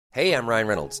Hey, I'm Ryan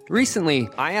Reynolds. Recently,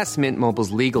 I asked Mint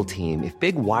Mobile's legal team if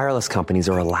big wireless companies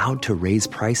are allowed to raise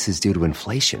prices due to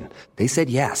inflation. They said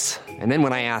yes. And then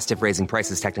when I asked if raising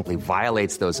prices technically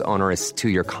violates those onerous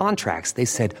two-year contracts, they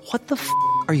said, "What the f***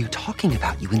 are you talking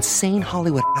about, you insane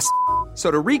Hollywood ass?" So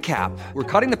to recap, we're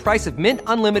cutting the price of Mint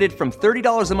Unlimited from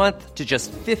 $30 a month to just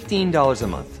 $15 a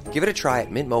month. Give it a try at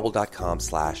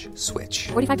mintmobile.com/switch.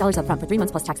 $45 up front for 3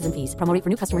 months plus taxes and fees. Promo rate for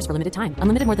new customers for limited time.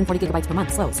 Unlimited more than 40 gigabytes per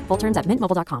month. Slows full terms at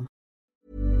mintmobile.com.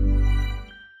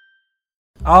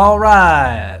 All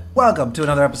right. Welcome to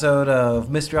another episode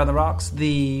of Mystery on the Rocks,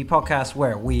 the podcast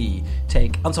where we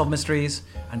take unsolved mysteries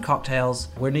and cocktails.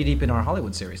 We're knee-deep in our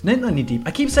Hollywood series. Not knee-deep.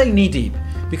 I keep saying knee-deep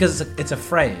because it's a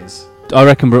phrase. I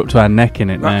reckon we're up to our neck in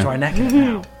it now. We're up to our neck in it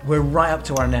now. We're right up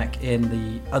to our neck in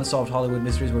the unsolved Hollywood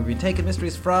mysteries, where we've been taking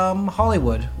mysteries from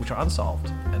Hollywood, which are unsolved,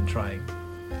 and trying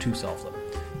to solve them.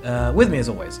 With me, as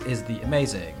always, is the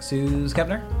amazing Suze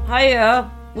Kepner. Hiya.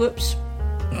 Whoops.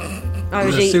 I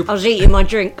was eating my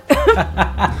drink.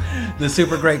 The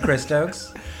super great Chris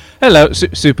Stokes. Hello,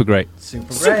 super great.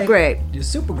 Super great. You're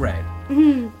super great.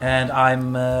 And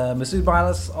I'm Masood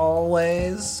Milas,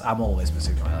 always. I'm always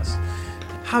Masood Milas.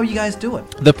 How are you guys doing?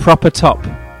 The proper top,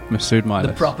 Masood Milas.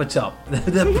 The proper top.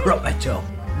 The proper top,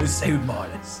 Masood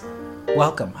Milas.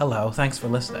 Welcome. Hello. Thanks for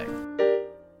listening.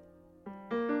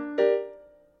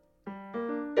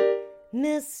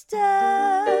 Mystery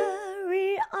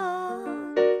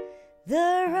on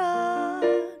the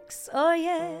rocks, oh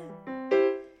yeah.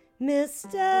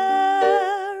 Mystery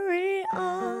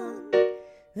on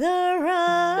the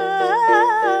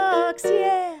rocks,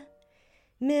 yeah.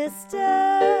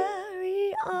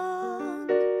 Mystery on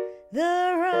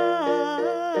the rocks,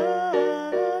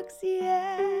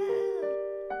 yeah.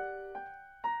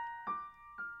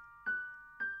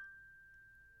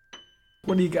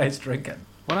 What are you guys drinking?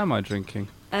 What am I drinking?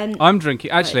 I'm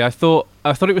drinking. Actually, I thought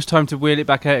it was time to wheel it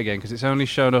back out again because it's only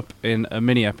shown up in a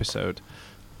mini episode,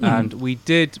 and we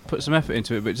did put some effort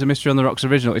into it. But it's a Mystery on the Rocks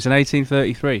original. It's an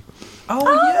 1833.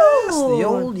 Oh yes, the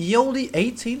old oldie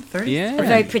 1833. Yeah, A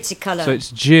very pretty colour. So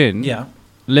it's gin,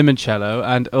 limoncello,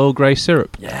 and Earl Grey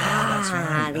syrup. Yeah, that's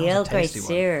right. The Earl Grey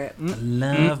syrup. I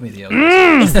love me the Earl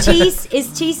Grey syrup. Is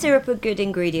tea syrup a good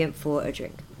ingredient for a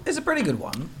drink? It's a pretty good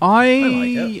one. I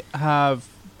like it. have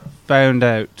found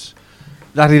out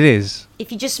that it is.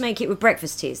 If you just make it with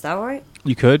breakfast tea, is that all right?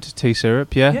 You could tea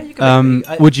syrup, yeah. Yeah, you could make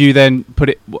it. Would you then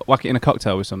whack it in a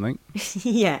cocktail with something?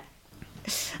 Yeah.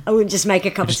 I wouldn't just make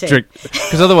a cup of tea. Drink,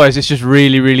 because otherwise it's just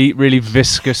really, really, really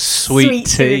viscous sweet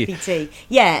tea. Syrupy tea.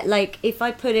 Yeah, like if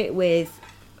I put it with,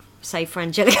 say,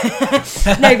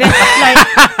 Frangelico. No, but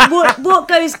like what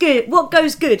goes good? What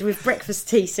goes good with breakfast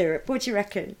tea syrup? What do you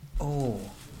reckon? Oh,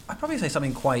 I'd probably say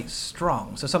something quite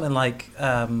strong. So something like,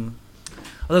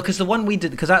 although because the one we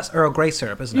did, because that's Earl Grey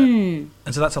syrup, isn't it?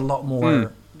 And so that's a lot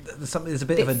more. There's a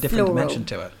bit of a different floral dimension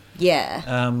to it.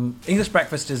 Yeah. English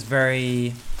breakfast is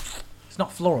very. It's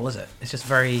not floral, is it? It's just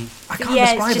very. I can't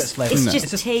describe its flavour. It's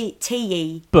just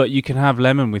tea. But you can have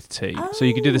lemon with tea, so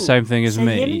you could do the same thing as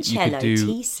me. You could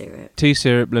do tea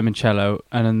syrup, limoncello,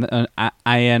 and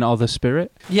an other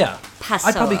spirit. Yeah, Passara.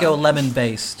 I'd probably go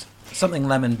lemon-based. Something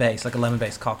lemon-based, like a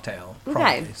lemon-based cocktail. Probably.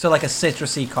 Okay. So like a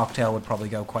citrusy cocktail would probably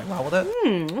go quite well with it.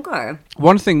 Okay.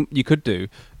 One thing you could do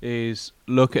is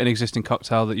look at an existing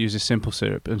cocktail that uses simple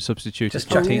syrup and substitute Just it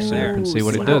for chuck it tea in syrup there. and see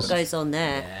what it What does. goes on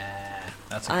there? Yeah,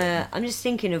 that's a good one. I'm just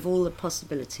thinking of all the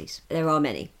possibilities. There are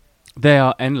many. They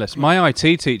are endless. My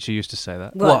IT teacher used to say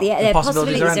that. Well, What? the The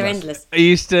possibilities are endless. He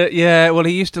used to,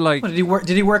 he used to like... What,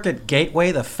 did he work at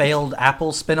Gateway, the failed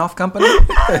Apple spin-off company?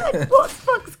 What the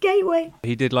fuck's Gateway?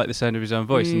 He did like the sound of his own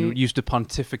voice and used to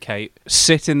pontificate,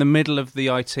 sit in the middle of the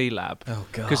IT lab. Oh,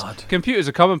 God. Because computers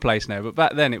are commonplace now, but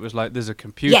back then it was like there's a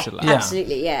computer lab. Yeah.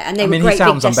 Absolutely, yeah. And they were he great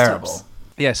sounds big unbearable. desktops.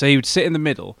 Yeah, so he would sit in the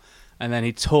middle and then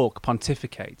he'd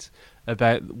pontificate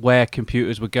about where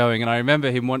computers were going. And I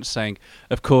remember him once saying,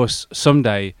 of course,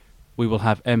 someday we will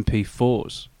have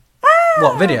MP4s.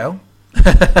 What, video?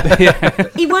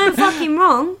 He weren't fucking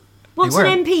wrong. What's an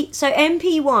weren't. MP? So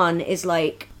MP1 is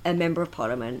like a member of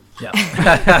parliament. Yeah.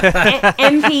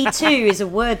 MP2 is a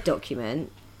Word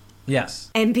document. Yes.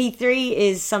 MP3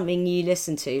 is something you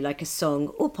listen to, like a song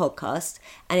or podcast.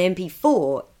 And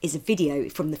MP4 is a video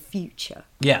from the future.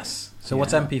 Yes. So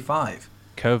what's MP5?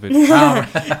 COVID. Oh,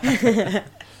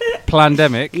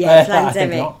 Plandemic. Yeah, I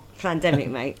think not. Plandemic,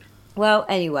 mate. Well,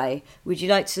 anyway, would you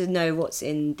like to know what's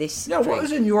in this yeah, drink? what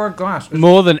is in your glass?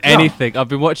 More than anything, I've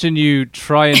been watching you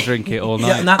try and drink it all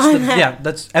Yeah, night. and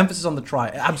that's emphasis on the try.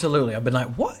 Absolutely. I've been like,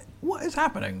 what is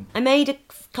happening? I made a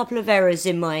couple of errors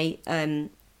in my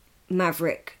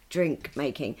Maverick drink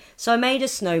making. So I made a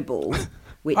snowball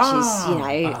which is,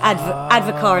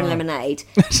 Advocar and lemonade.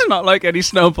 It's not like any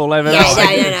snowball ever. No.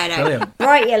 Brilliant.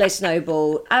 Bright yellow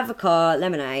snowball, Advocar,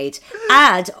 lemonade.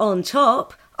 Add on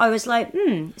top, I was like,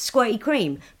 squirty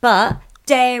cream. But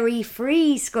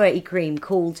dairy-free squirty cream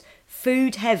called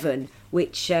Food Heaven,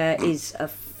 which is a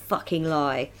fucking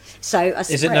lie. So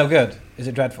Is it no good? Is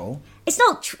it dreadful? It's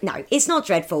not. It's not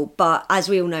dreadful. But as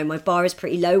we all know, my bar is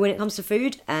pretty low when it comes to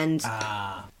food, and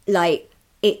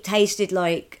it tasted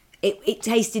like it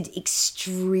tasted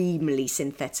extremely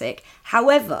synthetic.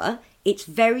 However, it's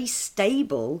very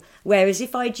stable. Whereas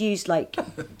if I'd used like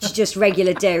just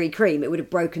regular dairy cream, it would have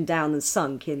broken down and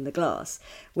sunk in the glass.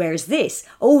 Whereas this,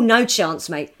 no chance,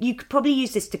 mate. You could probably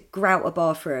use this to grout a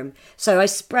bathroom. So I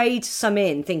sprayed some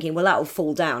in, thinking, well, that'll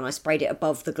fall down. I sprayed it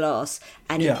above the glass,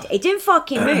 and it didn't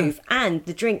fucking move. And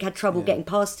the drink had trouble getting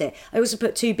past it. I also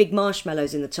put 2 big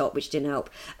marshmallows in the top, which didn't help.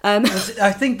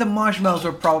 I think the marshmallows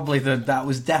were probably that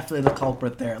was definitely the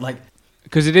culprit there. Like,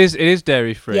 because it is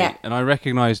dairy free, Yeah. and I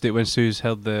recognised it when Suze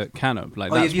held the can up.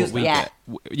 Like Oh, that's you've what used we that?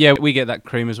 get. Yeah, we get that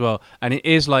cream as well, and it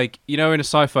is like in a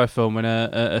sci-fi film when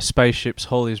a spaceship's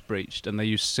hull is breached and they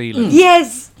use sealant.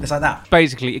 Yes. it's like that.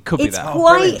 Basically, it could be It's that.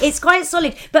 brilliant. it's quite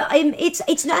solid, but it's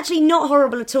actually not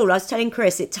horrible at all. I was telling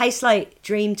Chris, it tastes like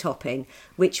Dream Topping,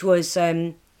 what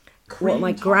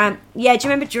my grand. Yeah, do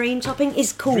you remember Dream Topping?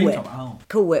 Is Cool Dream Whip. Top- oh.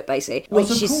 Cool Whip, basically. Oh, Which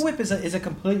so is Cool Whip is a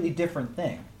completely different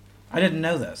thing. I didn't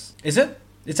know this. Is it?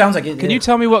 It sounds like it. Can you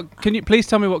tell me what? Can you please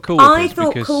tell me what Cool Whip I is?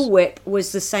 thought Because- Cool Whip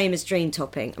was the same as Dream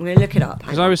Topping. I'm going to look it up.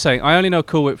 Because I was saying, I only know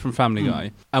Cool Whip from Family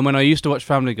Guy, and when I used to watch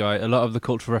Family Guy, a lot of the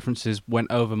cultural references went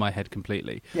over my head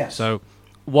completely. Yes. So,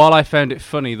 while I found it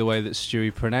funny the way that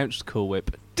Stewie pronounced Cool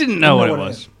Whip, didn't know what it what it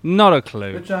was. is. Not a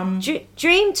clue. Which,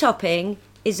 Dream Topping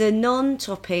is a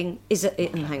non-topping.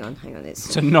 Hang on.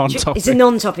 It's a non-topping. It's a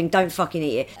non-topping. Don't fucking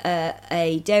eat it.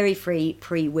 A dairy-free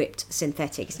pre-whipped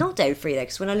synthetic. It's not dairy-free though,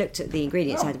 because when I looked at the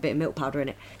ingredients, it had a bit of milk powder in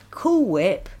it. Cool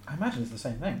Whip. I imagine it's the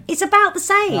same thing. It's about the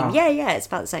same. Ah. Yeah, it's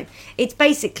about the same. It's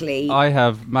basically. I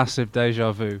have massive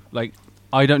deja vu. Like,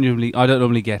 I don't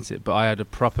normally get it, but I had a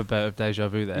proper bit of deja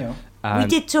vu there. Yeah. we And,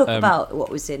 did talk about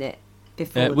what was in it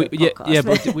before the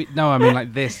podcast. but no, I mean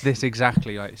like this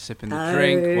exactly, like sipping the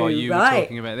drink while you were right.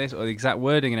 talking about this, or the exact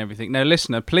wording and everything. Now,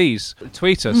 listener, please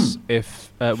tweet us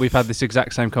if we've had this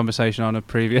exact same conversation on a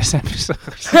previous episode.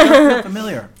 I feel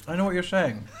familiar. I know what you're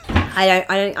saying.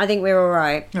 I think we're all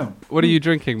right. No. What are you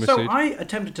drinking, So Masood? I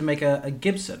attempted to make a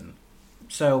Gibson.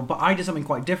 But I did something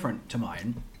quite different to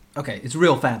mine. Okay, it's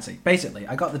real fancy. Basically,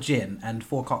 I got the gin and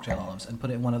 4 cocktail olives and put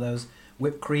it in one of those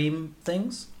whipped cream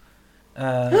things.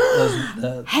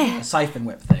 The siphon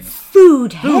whip thing.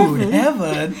 Food Food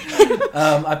heaven. heaven.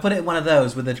 I put it in one of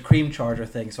those with a cream charger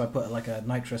thing. So I put like a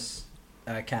nitrous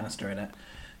canister in it.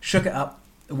 Shook it up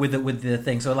with the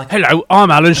thing. So like. Hello,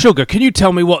 I'm Alan Sugar. Can you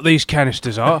tell me what these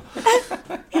canisters are?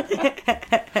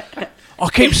 I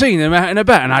keep seeing them out and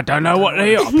about, and I don't know what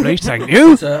they are. Please, thank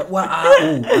you. So,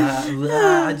 Elvis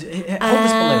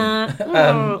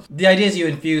balloon. The idea is you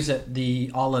infuse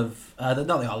the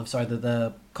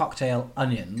cocktail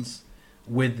onions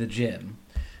with the gin,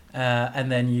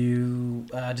 and then you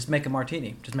just make a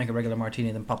martini. Just make a regular martini,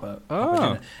 and then pop a gin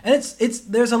in it. And it's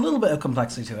there's a little bit of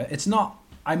complexity to it. It's not.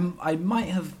 I might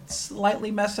have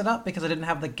slightly messed it up because I didn't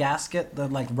have the gasket, the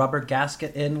like rubber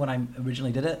gasket in when I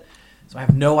originally did it. So I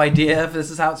have no idea if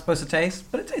this is how it's supposed to taste,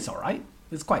 but it tastes all right.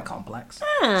 It's quite complex.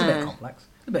 It's a bit complex.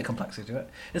 There's a bit of complexity to it.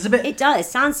 It's a bit. It does. It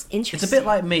sounds interesting. It's a bit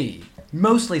like me,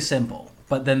 mostly simple,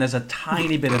 but then there's a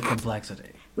tiny bit of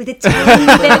complexity. With a tiny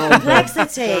bit of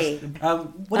complexity.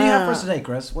 What do you have for us today,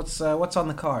 Chris? What's on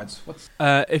the cards?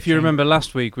 If you remember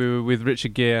last week, we were with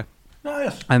Richard Gere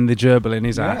Yes. and the gerbil in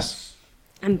his ass.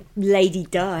 And Lady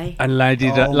Di. And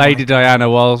Lady my Diana,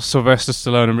 while Sylvester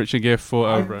Stallone and Richard Gere fought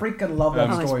I over it. freaking love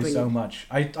that it's story so brilliant. much.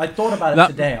 I thought about it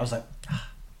That- today. I was like,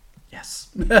 yes.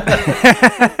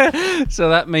 So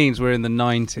that means we're in the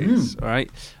 90s, all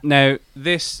right? Now,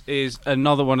 this is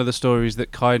another one of the stories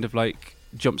that kind of like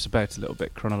jumps about a little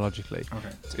bit chronologically.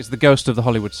 Okay. It's the ghost of the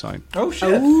Hollywood sign. Oh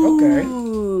shit. Okay.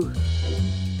 Ooh.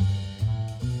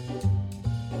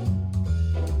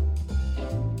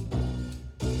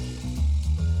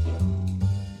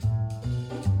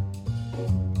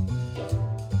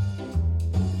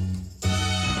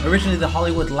 Originally the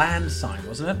Hollywood Land sign,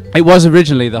 wasn't it? It was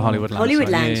originally the Hollywood Land Hollywood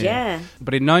sign, Land, yeah.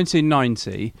 But in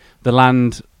 1990, the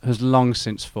land has long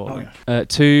since fallen. Oh,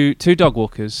 Two dog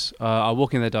walkers are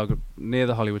walking their dog near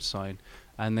the Hollywood sign,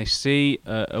 and they see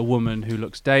a woman who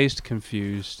looks dazed,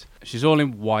 confused. She's all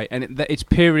in white, and it's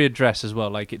period dress as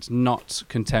well. Like, it's not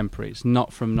contemporary. It's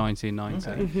not from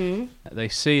 1990. Okay. Mm-hmm. They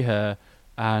see her,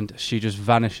 and she just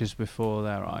vanishes before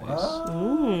their eyes.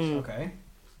 Okay.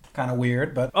 kind of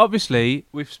weird, but Obviously,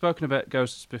 we've spoken about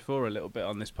ghosts before a little bit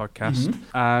on this podcast,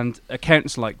 and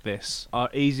accounts like this are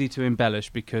easy to embellish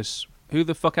because who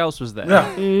the fuck else was there?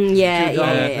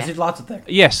 There's lots of things.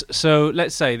 Yes, so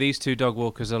let's say these two dog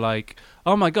walkers are like,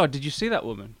 oh my god, did you see that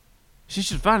woman? She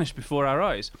just vanished before our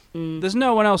eyes. There's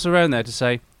no one else around there to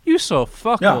say, you saw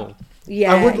fuck all.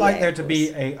 Yeah, I would like there to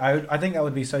be I think that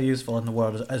would be so useful in the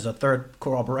world as a third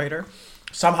corroborator.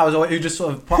 Somehow, you just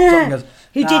sort of pops up and goes,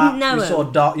 Who didn't know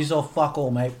him? You saw fuck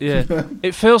all, mate. Yeah,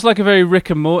 it feels like a very Rick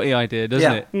and Morty idea,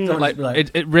 doesn't it? Like,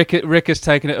 Rick has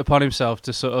taken it upon himself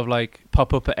to sort of like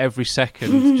pop up at every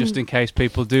second, just in case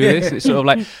people do this. It's sort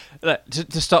of like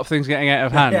to stop things getting out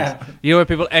of hand. Yeah. You know, where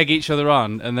people egg each other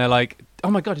on, and they're like, "Oh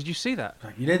my god, did you see that?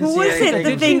 You didn't What see was it? anything. The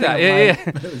Did thing you see that-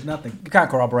 that? It was nothing. You can't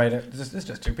corroborate it. It's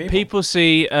just two people. People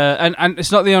see, and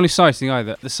it's not the only sighting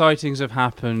either. The sightings have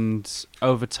happened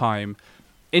over time,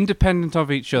 independent of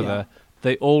each other.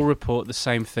 They all report the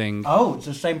same thing. Oh, it's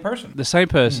the same person. The same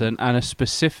person and a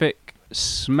specific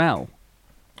smell.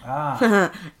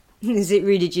 Ah, Is it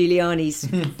Rudy Giuliani's?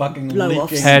 fucking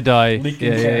Blow-offs. leaking. Hair dye.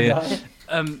 Leaking Yeah, hair yeah,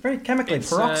 dye. Very chemically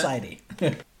peroxide-y.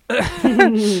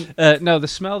 No, the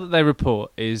smell that they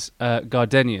report is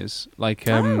gardenias, like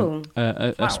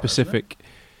a specific.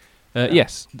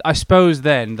 Yes, I suppose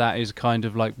then that is kind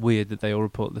of like weird that they all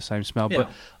report the same smell. Yeah.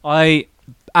 But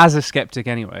as a skeptic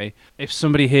anyway, if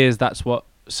somebody hears that's what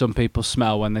some people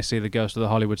smell when they see the ghost of the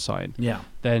Hollywood sign,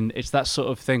 then it's that sort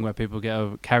of thing where people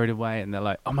get carried away and they're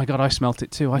like, "Oh my god, I smelt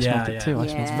it too! I smelt it too! I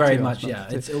smelt It's it very too! I much,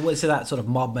 smelt it too." It's that sort of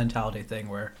mob mentality thing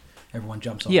where everyone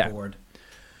jumps on board.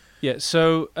 Yeah,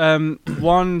 so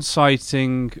one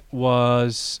sighting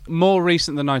was more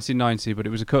recent than 1990, but it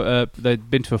was they'd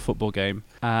been to a football game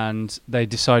and they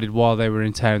decided while they were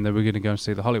in town they were going to go and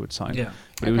see the Hollywood sign. Yeah.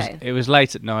 But it was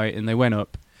late at night and they went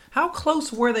up. How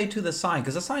close were they to the sign?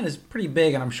 Because the sign is pretty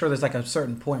big, and I'm sure there's like a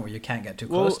certain point where you can't get too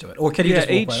close to it. Or can you just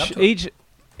walk right up to it?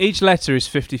 Each letter is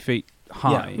 50 feet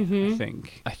high, I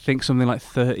think. I think something like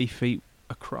 30 feet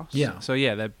across. Yeah. So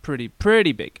yeah, they're pretty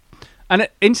big. And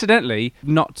incidentally,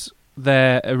 not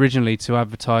there originally to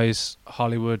advertise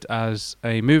Hollywood as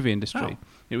a movie industry. Oh.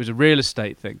 It was a real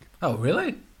estate thing. Oh,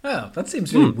 really? Oh, that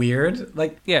seems really weird.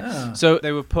 So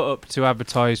they were put up to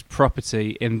advertise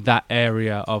property in that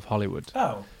area of Hollywood.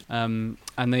 Oh. And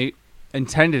they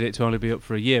intended it to only be up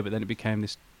for a year, but then it became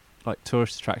this like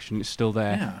tourist attraction. It's still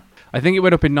there. Yeah. I think it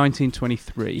went up in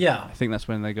 1923. Yeah. I think that's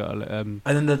when they got. And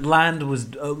then the land was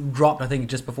dropped, I think,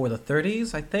 just before the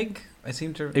 30s, I think. I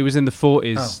seem to... It was in the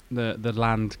 40s. The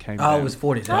land came down. Oh, it was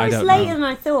 40s. Oh, it's later than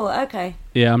I thought. Okay.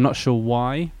 Yeah, I'm not sure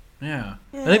why. Yeah.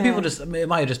 I think people it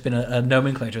might have just been a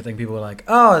nomenclature thing. People were like,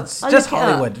 oh, it's just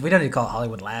Hollywood. We don't need to call it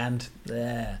Hollywood land.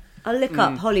 Yeah. I'll look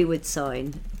up Hollywood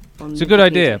sign. It's a good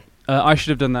idea. I should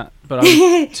have done that, but I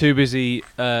was too busy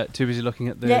looking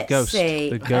at the ghost. See.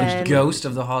 The ghost. Ghost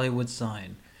of the Hollywood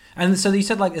sign. And so you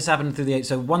said like this happened through the 80s.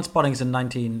 So one spotting's in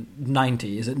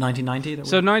 1990. Is it 1990?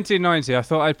 So 1990, I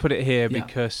thought I'd put it here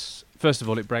because, first of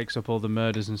all, it breaks up all the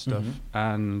murders and stuff.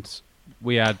 And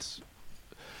we had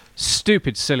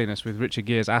stupid silliness with Richard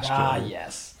Gere's Astro. Ah,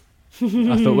 yes.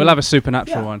 I thought we'll have a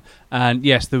supernatural one. And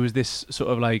yes, there was this sort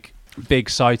of like big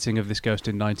sighting of this ghost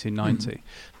in 1990.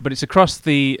 But it's across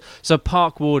so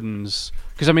park wardens,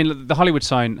 because I mean the Hollywood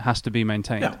sign has to be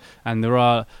maintained, and there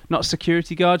are not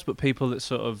security guards but people that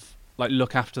sort of like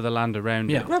look after the land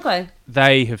around it. Okay.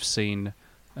 They have seen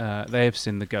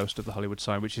the ghost of the Hollywood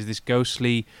sign, which is this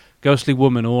ghostly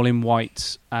woman all in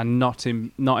white and not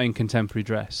in contemporary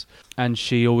dress, and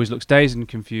she always looks dazed and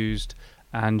confused,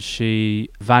 and she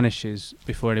vanishes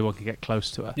before anyone can get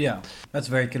close to her. Yeah, that's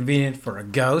very convenient for a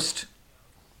ghost.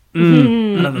 I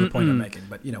don't know the point I'm making,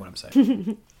 but you know what I'm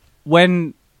saying.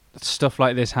 When stuff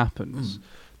like this happens,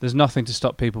 there's nothing to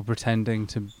stop people pretending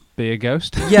to be a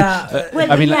ghost. Yeah.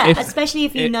 Well, I mean, yeah, like, especially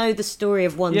if you know the story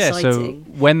of one sighting.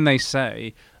 So when they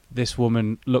say this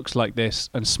woman looks like this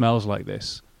and smells like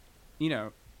this, you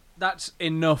know, that's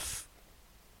enough.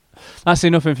 That's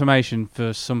enough information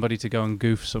for somebody to go and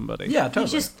goof somebody. Yeah, totally.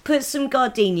 You just put some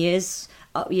gardenias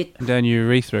up your... Down your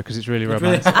urethra, because it's really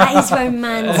romantic. That is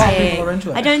romantic. A lot of people are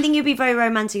into it. I don't think you'd be very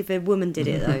romantic if a woman did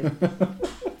it, though.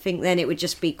 I think then it would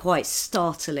just be quite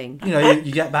startling. You know,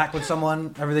 you get back with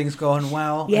someone, everything's going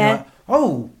well. Yeah. And you're like,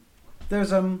 oh,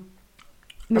 there's I mean,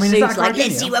 is that Massoud's a like, gardenia?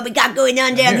 let's see what we got going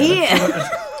on down here.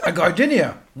 A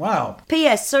gardenia. Wow.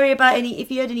 P.S. Sorry about if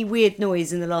you heard any weird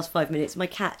noise in the last 5 minutes. My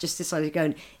cat just decided to go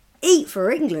and eat for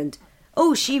England.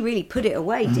 Oh, she really put it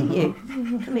away, didn't you?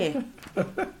 Come here.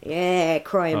 Yeah,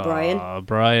 crying Brian. Oh,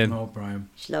 Brian. Oh, Brian.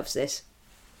 She loves this.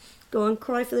 Go on,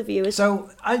 cry for the viewers. So,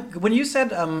 when you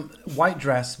said white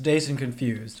dress, dazed and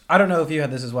confused, I don't know if you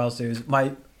had this as well, Suze.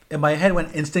 My my head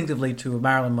went instinctively to a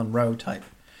Marilyn Monroe type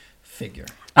figure.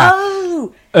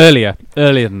 Oh! Earlier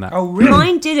than that. Oh, really?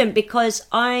 Mine didn't, because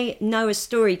I know a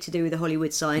story to do with the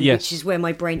Hollywood sign, Yes. which is where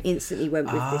my brain instantly went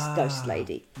with this ghost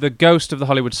lady. The ghost of the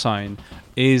Hollywood sign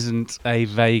isn't a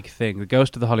vague thing. The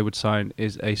ghost of the Hollywood sign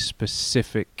is a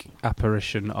specific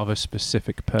apparition of a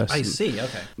specific person. I see,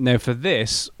 okay. Now, for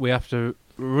this, we have to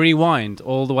rewind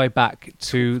all the way back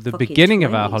to the Fucking beginning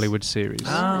of our 20s. Hollywood series.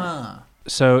 Ah.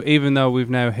 So even though we've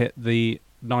now hit the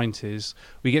 90s,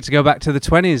 we get to go back to the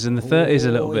 20s and the 30s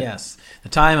a little bit. Yes. The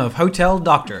time of hotel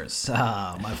doctors.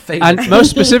 Ah, my favorite. And most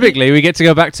specifically, we get to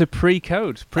go back to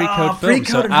pre-code films. pre-code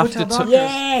So and after hotel doctors.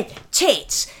 Yeah,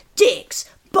 tits, dicks,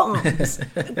 bombs,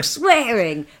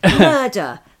 swearing,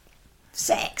 murder,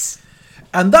 sex.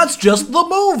 And that's just the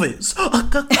movies.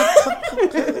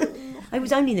 I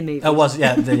was only in the movie. It was,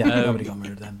 nobody got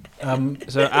murdered then.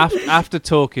 So after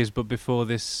Talkies, but before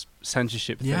this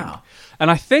censorship thing. Yeah.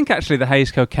 And I think actually the Hays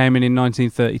Code came in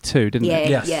 1932, didn't Yeah, it?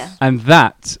 Yes. yeah. And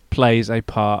that plays a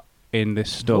part in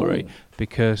this story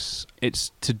because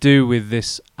it's to do with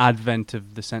this advent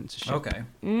of the censorship.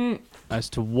 Okay. As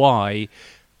to why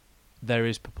there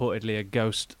is purportedly a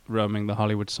ghost roaming the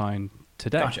Hollywood sign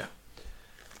today. Gotcha.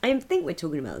 I think we're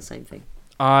talking about the same thing.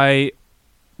 I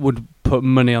would put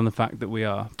money on the fact that we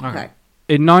are. Okay.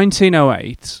 In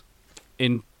 1908,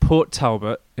 in Port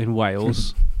Talbot in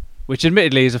Wales, which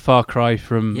admittedly is a far cry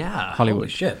from Yeah. Hollywood. Holy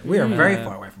shit. We are very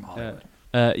far away from Hollywood.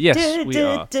 Yes, we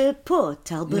are. Poor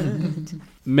Talbot.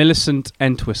 Millicent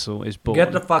Entwistle is born.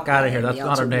 Get the fuck out of here. That's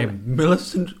not her name.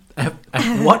 Millicent.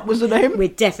 What was the name? We're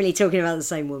definitely talking about the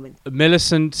same woman.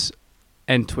 Millicent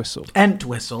Entwistle.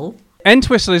 Entwistle.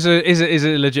 Entwistle is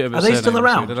a legitimate Are they surname, still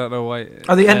around? actually. I don't know why.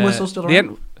 Are the Entwistles still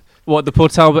around? What, the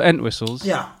Port Talbot Entwistles?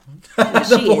 Yeah. She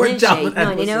is, Port isn't she? Talbot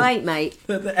Entwistle. 1908, mate.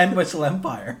 The Entwistle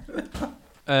Empire.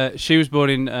 She was born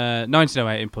in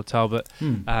 1908 in Port Talbot,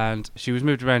 and she was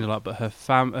moved around a lot, but her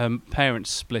parents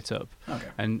split up. Okay.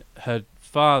 And her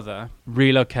father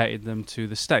relocated them to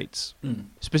the States,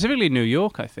 specifically New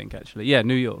York, I think, actually. Yeah,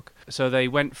 New York. So they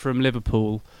went from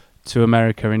Liverpool to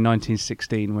America in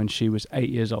 1916 when she was 8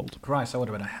 years old. Christ, that would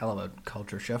have been a hell of a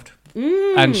culture shift.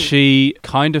 And she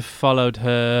kind of followed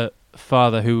her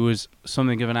father, who was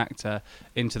something of an actor,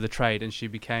 into the trade, and she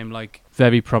became like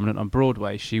very prominent on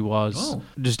Broadway. She was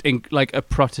just like a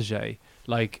protege,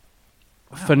 like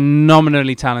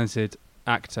phenomenally talented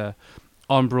actor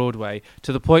on Broadway,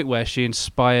 to the point where she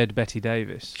inspired Bette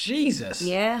Davis. Jesus.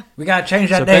 Yeah. We got to change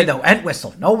that So name, though.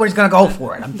 Entwistle. Nobody's going to go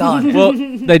for it. I'm done. Well,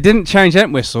 they didn't change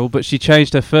Entwistle, but she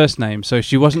changed her first name, so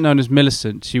she wasn't known as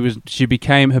Millicent. She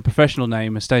became, her professional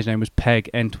name, her stage name was Peg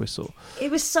Entwistle.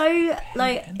 It was so,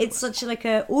 like, it's such like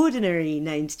a ordinary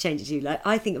name to change it to. Like,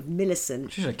 I think of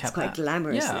Millicent. She should have It's kept quite a that.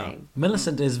 glamorous Yeah. name.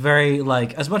 Millicent is very,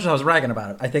 like, as much as I was ragging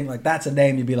about it, I think, like, that's a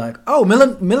name you'd be like, oh,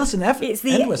 Millicent It's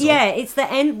the Entwistle. it's the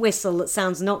Entwistle that sounds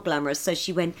not glamorous. So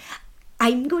she went,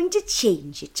 I'm going to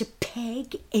change it to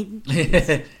Peg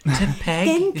Entwistle. To Peg.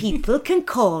 Then people can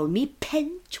call me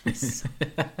Pentwistle.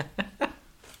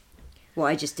 What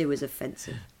I just did was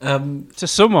offensive. To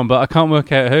someone, but I can't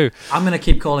work out who. I'm going to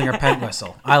keep calling her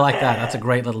Pentwhistle. I like that. That's a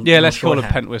great little Yeah, little let's call her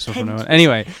shorthand. Pentwhistle from now on.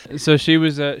 Anyway, so she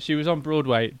was on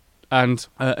Broadway, and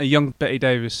a young Bette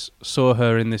Davis saw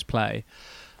her in this play,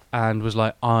 and was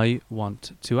like, I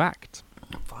want to act.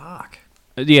 Fuck.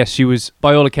 Yes, she was,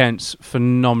 by all accounts,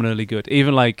 phenomenally good.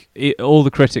 Even like all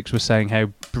the critics were saying how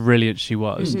brilliant she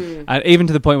was, and even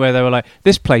to the point where they were like,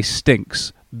 "This place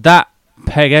stinks." That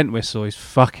Peg Entwistle is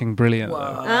fucking brilliant.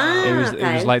 Though.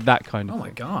 It was like that kind of. Oh my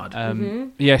god.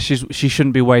 Yeah, she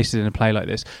shouldn't be wasted in a play like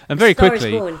this. And very Star is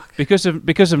quickly, born. because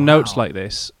of notes like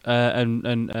this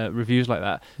and reviews like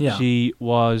that, Yeah. she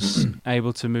was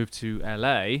able to move to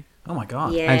LA. Oh my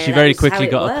god. Yeah, And she that very is how quickly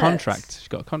it got works. a contract. She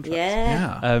got a contract.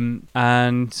 Yeah. Yeah.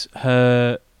 And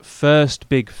her first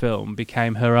big film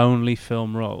became her only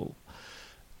film role.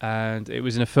 And it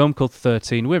was in a film called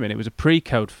 13 Women. It was a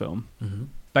pre-code film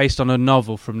based on a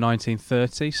novel from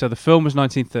 1930. So the film was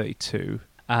 1932.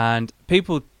 And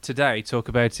people today talk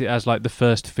about it as like the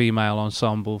first female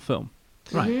ensemble film.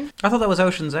 Right. I thought that was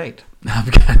Ocean's 8. I'm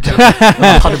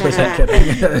 100%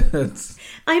 kidding.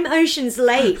 I'm Ocean's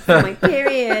late for my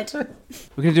period.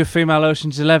 We're going to do a female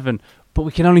Ocean's 11, but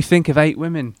we can only think of 8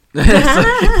 women.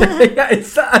 Yeah,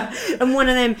 it's and one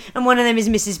of them is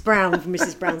Mrs. Brown from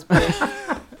Mrs. Brown's Boys.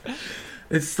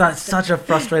 That's such a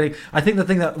frustrating. I think the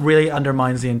thing that really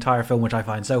undermines the entire film, which I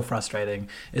find so frustrating,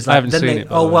 is like I haven't seen it.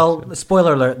 By the way, well,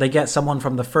 spoiler alert, they get someone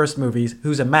from the first movies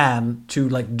who's a man to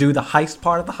like do the heist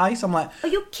part of the heist. I'm like, oh,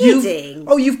 you're kidding?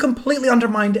 You've completely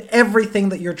undermined everything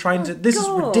that you're trying to. This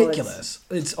God. is ridiculous.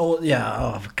 It's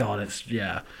oh god, it's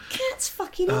Cat's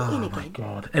fucking eating Oh again. my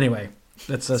god. Anyway.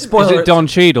 That's a spoiler. Is it Don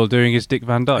Cheadle doing his Dick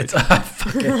Van Dyke?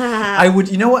 I would,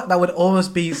 you know what? That would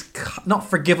almost be not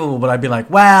forgivable, but I'd be like,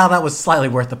 wow, that was slightly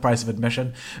worth the price of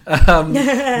admission. No,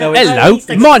 Hello,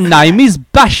 my name is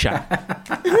Basher.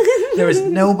 there is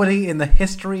nobody in the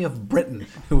history of Britain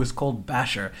who is called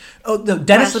Basher. Oh, no,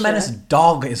 Dennis the Basher. Menace's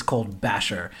dog is called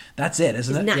Basher. That's it,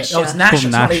 isn't it? Gnasher. Yeah. Oh, it's Gnasher. It's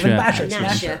not even Gnasher. Basher. It's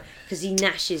Gnasher, Gnasher. because he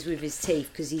gnashes with his teeth,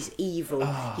 because he's evil.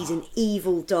 He's an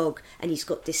evil dog, and he's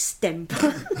got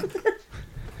distemper.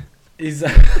 He's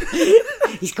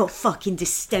got fucking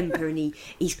distemper, and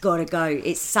he's got to go.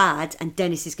 It's sad, and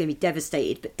Dennis is going to be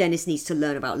devastated, but Dennis needs to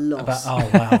learn about loss. Oh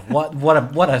wow!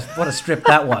 What a strip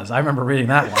that was. I remember reading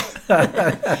that one.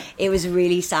 It was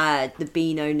really sad. The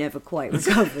Beano never quite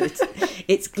recovered.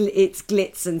 It's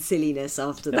glitz and silliness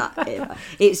after that era.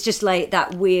 It's just like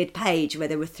that weird page where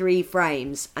there were 3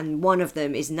 frames, and one of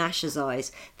them is Gnasher's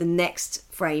eyes. The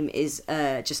next frame is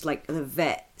just like the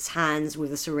vet's hands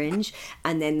with a syringe,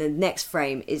 and then the next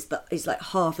frame is like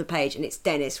half the page, and it's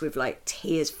Dennis with like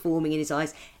tears forming in his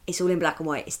eyes. It's all in black and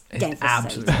white. It's devastating.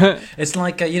 Absolutely. It's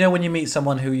like you know when you meet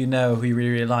someone who you really,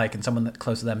 really like, and someone that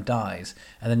close to them dies,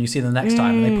 and then you see them next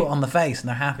time, and they put on the face, and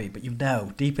they're happy, but you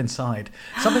know deep inside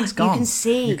something's gone.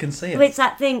 You can see it. Well, it's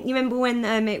that thing. You remember when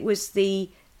it was the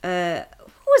what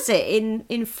was it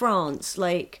in France?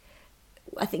 Like,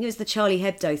 I think it was the Charlie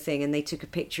Hebdo thing, and they took a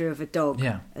picture of a dog,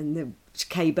 and the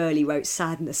Kay Burley wrote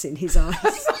sadness in his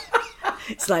eyes.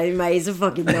 It's like, mate, he's a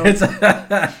fucking dog.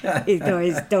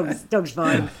 Dog's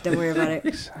fine. Don't worry about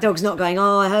it. Dog's not going,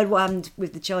 oh, I heard what happened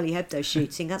with the Charlie Hebdo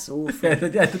shooting. That's awful.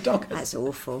 The dog. That's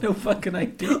awful. No fucking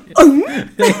idea.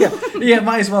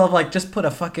 Might as well have like just put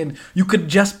a fucking. You could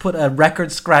just put a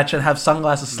record scratch and have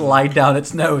sunglasses slide down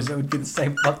its nose. It would be the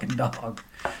same fucking dog.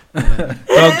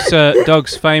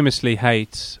 Dogs famously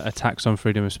hate attacks on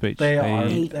freedom of speech. They're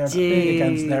big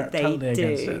against. They're totally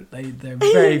against it. They're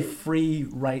very free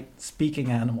right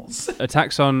speaking animals.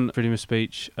 Attacks on freedom of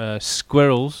speech.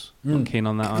 Squirrels. Not keen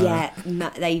on that either.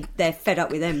 Yeah, they're fed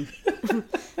up with them.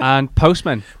 And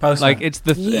postmen. Like it's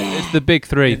the big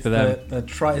 3 for them.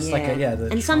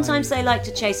 And sometimes they like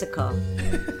to chase a car.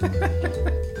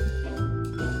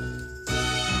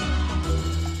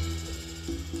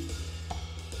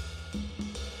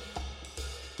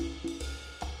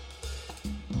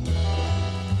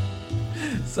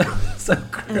 So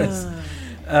Chris,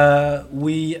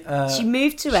 she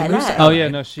moved to LA. Oh yeah,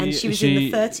 no, and she was in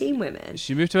the 13 Women.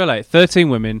 She moved to LA. 13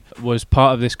 Women was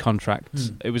part of this contract.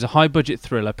 It was a high budget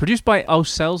thriller produced by O.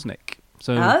 Selznick.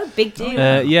 So, big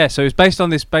deal. So it was based on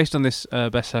this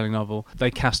best-selling novel.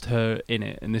 They cast her in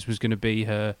it, and this was going to be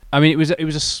her. I mean, it was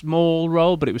a small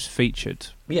role, but it was featured.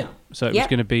 Yeah. So it was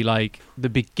going to be like the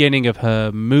beginning of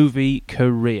her movie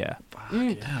career.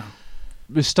 Yeah.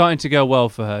 It was starting to go well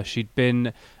for her. She'd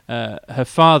been her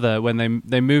father when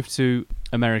they moved to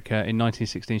America in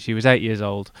 1916. She was 8 years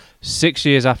old. 6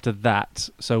 years after that,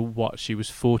 so she was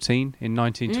 14 in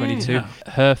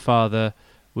 1922. Her father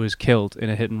was killed in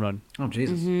a hit and run. Oh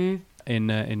Jesus! In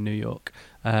New York,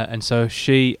 and so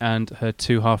she and her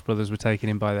 2 half brothers were taken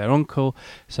in by their uncle.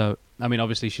 So I mean,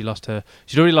 obviously she'd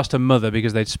already lost her mother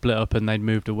because they'd split up and they'd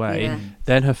moved away. Yeah.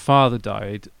 Then her father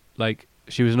died. Like,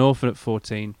 she was an orphan at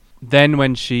 14. Then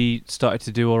when she started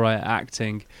to do all right at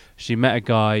acting, she met a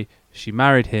guy. She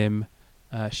married him.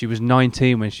 She was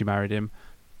 19 when she married him.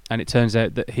 And it turns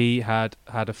out that he had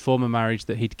a former marriage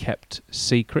that he'd kept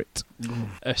secret,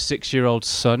 a 6-year-old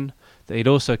son that he'd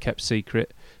also kept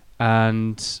secret,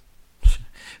 and...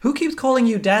 Who keeps calling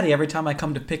you daddy every time I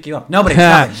come to pick you up? Nobody.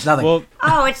 It's nothing. Well,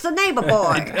 it's the neighbour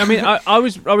boy. I mean, I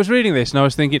was reading this and I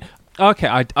was thinking, okay,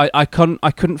 I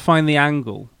couldn't find the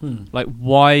angle. Like,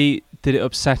 why did it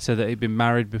upset her that he'd been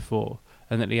married before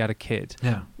and that he had a kid?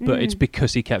 Yeah. But it's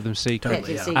because he kept them secret.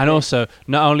 Totally, yeah. And also,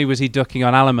 not only was he ducking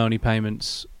on alimony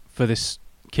payments for this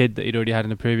kid that he'd already had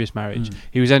in a previous marriage,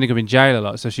 he was ending up in jail a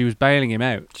lot, so she was bailing him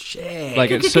out. Shit.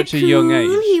 Like, at such a young age.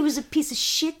 He was a piece of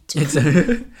shit.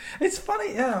 It's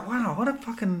funny. Yeah. Wow. What a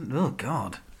fucking. Oh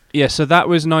God. Yeah. So that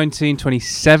was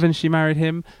 1927. She married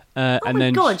him. Oh and my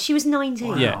then God, she was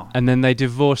 19. Yeah, and then they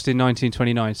divorced in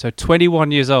 1929. So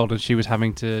 21 years old, and she was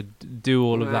having to do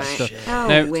all of that stuff. Oh,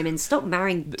 now, women, stop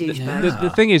marrying douchebags. The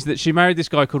thing is that she married this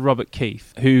guy called Robert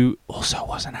Keith, who also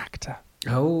was an actor.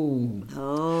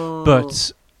 Oh.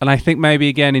 But, and I think maybe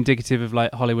again indicative of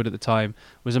like Hollywood at the time,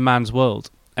 was a man's world.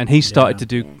 and he started to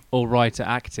do all right at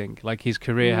acting. Like his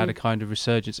career had a kind of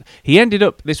resurgence. He ended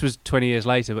up, this was 20 years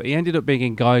later, but he ended up being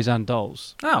in Guys and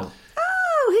Dolls. Oh,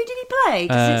 who did he play?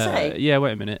 Does it say? Yeah,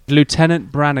 wait a minute.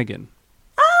 Lieutenant Brannigan.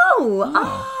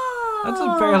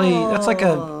 That's like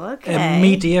a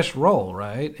meaty-ish role,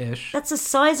 right? Ish. That's a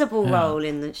sizable role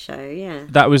in the show, yeah.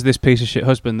 That was this piece of shit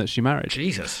husband that she married.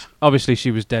 Jesus. Obviously, she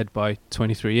was dead by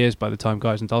 23 years by the time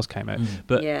Guys and Dolls came out.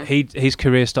 But his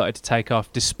career started to take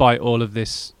off despite all of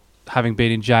this, having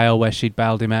been in jail where she'd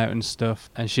bailed him out and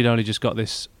stuff, and she'd only just got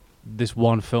this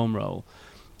one film role.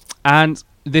 And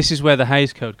this is where the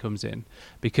Hays Code comes in,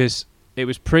 because it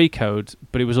was pre-code,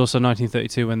 but it was also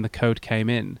 1932 when the code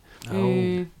came in.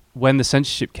 When the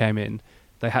censorship came in,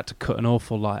 they had to cut an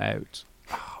awful lot out.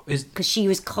 Because she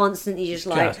was constantly just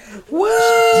like,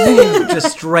 whoa!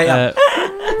 Just straight up.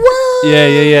 Whoa!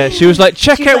 Yeah. She was like,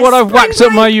 check out what I've waxed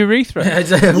up my urethra.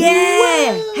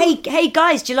 Yeah. Hey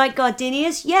guys, do you like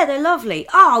gardenias? Yeah, they're lovely.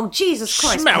 Oh, Jesus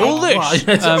Christ. Smell this.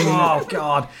 Oh,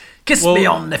 God. Kiss me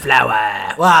on the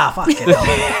flower. Wow, fuck it.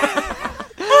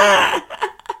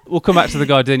 We'll come back to the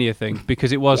gardenia thing,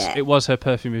 because it was her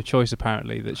perfume of choice,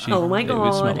 apparently, that she Oh my it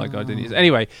would smell God. like gardenias.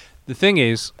 Anyway, the thing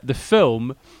is, the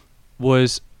film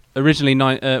was originally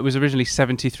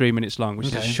 73 minutes long, which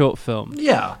is a short film.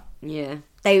 Yeah. Yeah.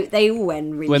 They all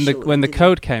went really short. When the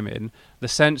code came in, the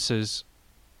censors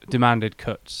demanded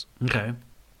cuts. Okay.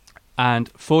 And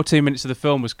 14 minutes of the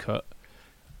film was cut,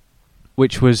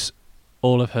 which was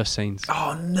all of her scenes.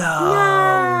 Oh,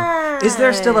 no. Is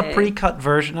there still a pre-cut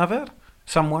version of it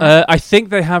somewhere? I think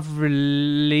they have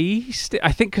released it.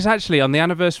 I think because actually on the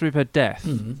anniversary of her death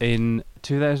in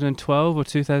 2012 or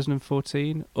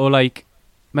 2014, or like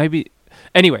maybe...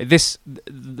 Anyway,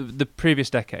 the previous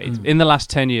decade, in the last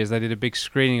 10 years, they did a big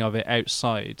screening of it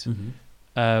outside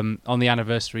on the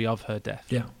anniversary of her death.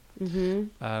 Yeah.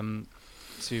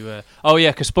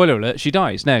 Because spoiler alert, she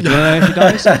dies. No, do you know she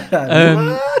dies?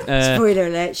 Spoiler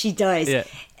alert, she dies. Yeah.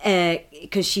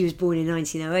 Because she was born in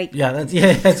 1908.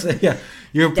 Yeah,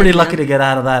 you're pretty lucky to get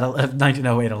out of that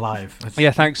 1908 alive.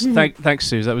 Thanks,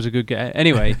 Suze. That was a good get.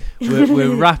 Anyway,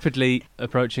 we're rapidly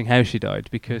approaching how she died,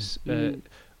 because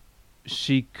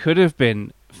she could have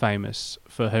been famous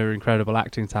for her incredible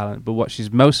acting talent, but what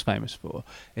she's most famous for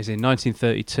is in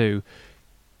 1932,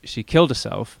 she killed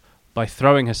herself by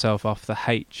throwing herself off the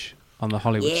H on the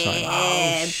Hollywood sign.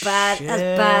 That's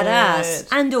badass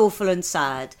and awful and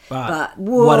sad. But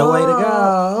what a way to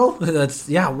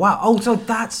go! Wow. Oh, so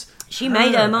that's she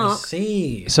made her mark. I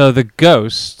see. So the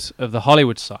ghost of the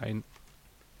Hollywood sign,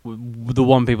 the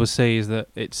one people see is that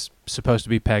it's supposed to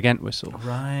be Peg Entwistle,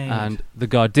 right? And the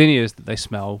gardenias that they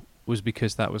smell was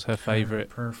because that was her favourite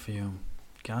perfume.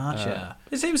 Gotcha.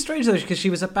 It seems strange though, because she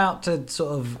was about to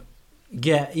sort of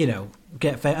get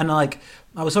and like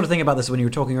I was sort of thinking about this when you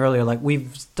were talking earlier. Like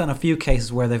we've done a few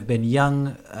cases where there've been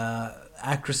young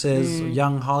actresses,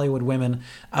 young Hollywood women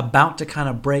about to kind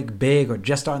of break big or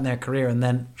just starting their career, and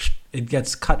then it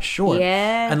gets cut short.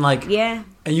 And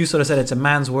you sort of said it's a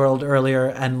man's world earlier,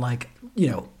 and like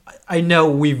I know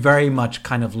we very much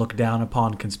kind of look down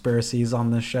upon conspiracies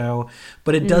on this show,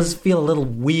 but it does feel a little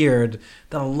weird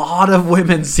that a lot of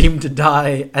women seem to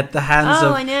die at the hands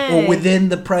or within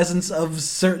the presence of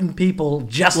certain people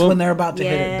just when they're about to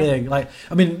hit it big. Like,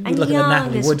 I mean, we look at the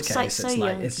Natalie Wood case.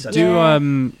 It's such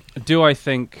Do I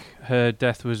think her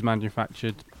death was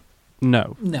manufactured?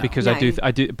 No. Because I do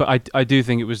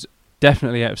think it was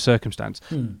definitely out of circumstance.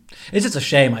 It's just a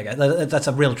shame, I guess. That's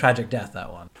a real tragic death,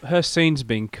 that one. Her scenes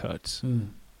being cut,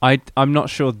 I'm not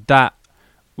sure that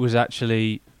was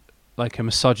actually like a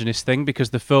misogynist thing,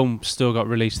 because the film still got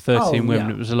released 13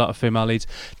 women. It was a lot of female leads.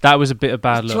 That was a bit of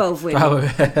bad luck. 12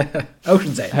 women.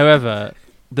 Ocean's 8. However,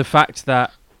 the fact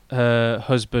that her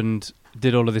husband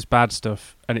did all of this bad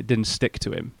stuff and it didn't stick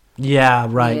to him. Yeah,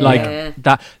 right. Like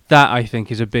that I think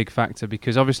is a big factor,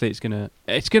 because obviously it's gonna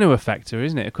affect her,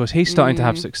 isn't it? Of course, he's starting to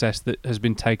have success that has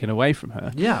been taken away from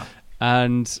her. Yeah.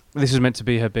 And this is meant to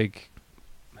be her big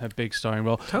starring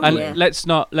role. Totally. And let's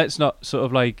not sort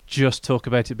of like just talk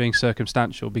about it being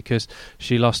circumstantial, because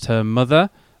she lost her mother.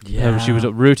 Yeah. She was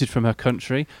uprooted from her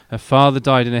country. Her father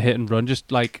died in a hit and run,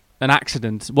 just like an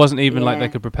accident. It wasn't even like they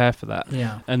could prepare for that.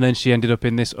 Yeah. And then she ended up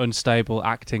in this unstable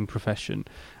acting profession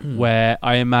where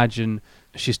I imagine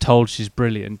she's told she's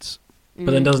brilliant,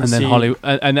 but then doesn't. And then see... Hollywood,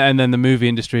 and then the movie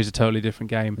industry is a totally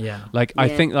different game. Yeah. Like I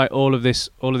think like all of these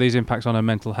impacts on her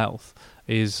mental health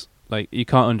is like you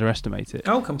can't underestimate it.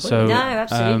 Oh, completely. So, No,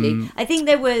 absolutely. I think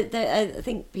I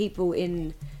think people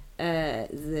in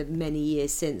the many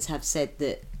years since have said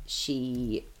that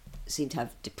she seemed to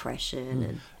have depression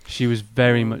and. She was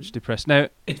very much depressed. Now,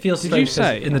 it feels did strange you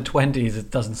say in the 20s it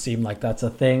doesn't seem like that's a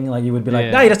thing. Like you would be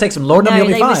like, no, you just take some laudanum, you'll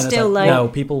be fine. They were still like, no,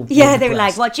 people. Yeah, they were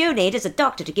like, what you need is a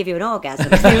doctor to give you an orgasm.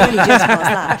 They really just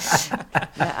was that.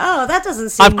 Oh, that doesn't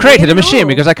seem. I've created a machine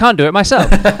because I can't do it myself.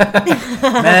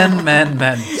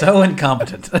 men, so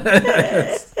incompetent.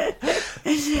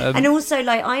 And also,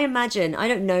 like, I imagine, I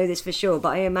don't know this for sure, but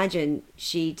I imagine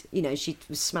she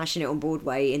was smashing it on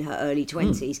Broadway in her early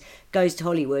 20s, goes to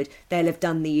Hollywood, they'll have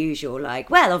done the usual, like,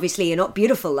 well, obviously you're not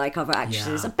beautiful like other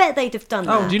actresses. I bet they'd have done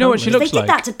that. Do you know what she looks like? They did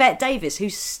that to Bette Davis,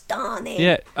 who's stunning.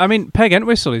 Yeah, I mean, Peg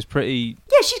Entwistle is pretty...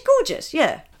 Yeah, she's gorgeous,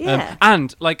 yeah.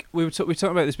 And, like, we were talking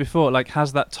about this before, like,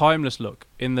 has that timeless look.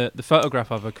 In the photograph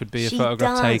of her could be a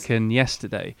photograph taken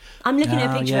yesterday. I'm looking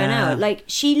at a picture of her now. Like,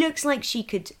 she looks like she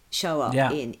could show up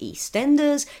in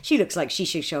EastEnders. She looks like she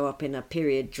should show up in a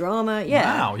period drama.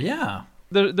 Yeah. Wow, yeah.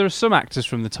 There are some actors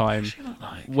from the time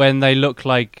when they look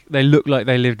like they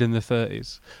lived in the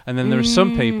 30s, and then there are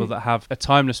some people that have a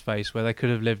timeless face where they could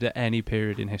have lived at any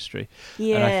period in history.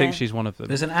 Yeah. And I think she's one of them.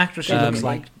 There's an actress she looks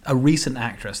like, a recent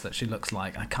actress that she looks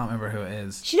like. I can't remember who it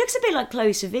is. She looks a bit like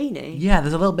Chloe Sevigny. Yeah,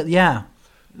 there's a little bit. Yeah,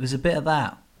 there's a bit of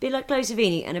that. A bit like Chloe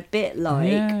Sevigny and a bit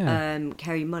like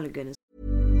Carey Mulligan.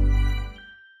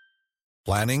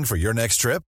 Planning for your next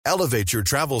trip? Elevate your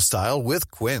travel style with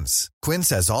Quince.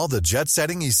 Quince has all the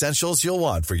jet-setting essentials you'll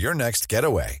want for your next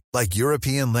getaway, like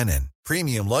European linen,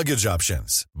 premium luggage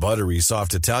options, buttery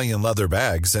soft Italian leather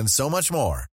bags, and so much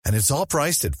more. And it's all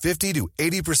priced at 50 to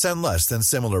 80% less than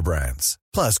similar brands.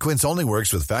 Plus, Quince only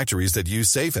works with factories that use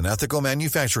safe and ethical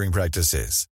manufacturing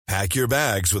practices. Pack your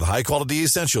bags with high-quality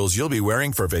essentials you'll be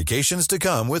wearing for vacations to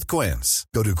come with Quince.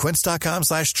 Go to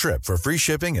quince.com/trip for free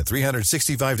shipping and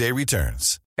 365-day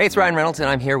returns. Hey, it's Ryan Reynolds, and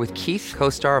I'm here with Keith,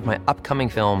 co-star of my upcoming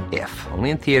film, If,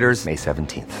 only in theaters May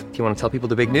 17th. Do you want to tell people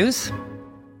the big news?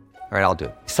 All right, I'll do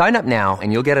it. Sign up now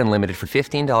and you'll get unlimited for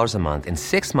 $15 a month and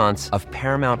 6 months of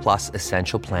Paramount Plus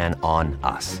Essential Plan on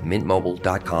us.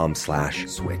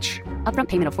 MintMobile.com/switch. Upfront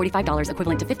payment of $45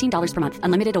 equivalent to $15 per month.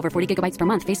 Unlimited over 40 gigabytes per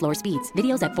month. Face lower speeds.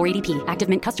 Videos at 480p. Active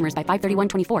Mint customers by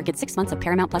 531.24 get 6 months of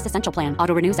Paramount Plus Essential Plan.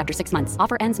 Auto renews after 6 months.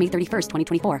 Offer ends May 31st,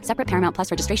 2024. Separate Paramount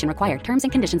Plus registration required. Terms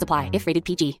and conditions apply if rated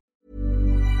PG.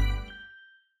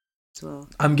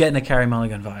 I'm getting a Carey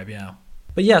Mulligan vibe, yeah.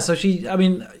 But yeah, so she, I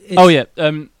mean...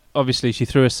 Obviously, she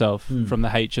threw herself from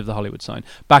the H of the Hollywood sign.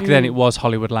 Back then, it was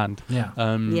Hollywoodland. Yeah.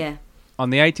 On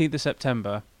the 18th of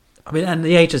September... I mean, and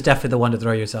the H is definitely the one to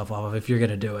throw yourself off of if you're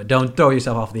going to do it. Don't throw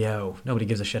yourself off the O. Nobody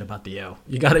gives a shit about the O.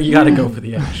 You gotta go for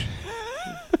the H.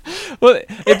 Well,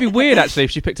 it'd be weird, actually,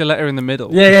 if she picked a letter in the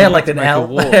middle. Yeah, like an L.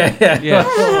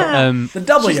 yeah. The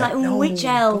W. She's like, which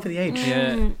L? Go for the H.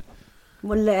 Yeah.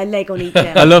 One leg on each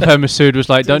L. I love how Masood was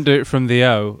like, don't do it from the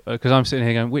O, because I'm sitting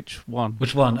here going, which one?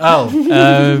 Which one? Oh.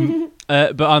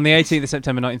 But on the 18th of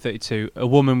September 1932, a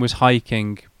woman was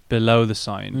hiking below the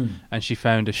sign and she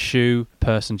found a shoe,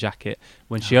 purse and jacket.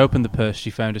 When she opened the purse,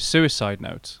 she found a suicide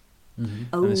note. And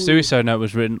the suicide note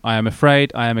was written, I am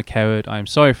afraid, I am a coward, I am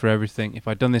sorry for everything. If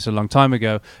I'd done this a long time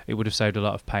ago, it would have saved a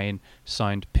lot of pain.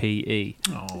 Signed P.E.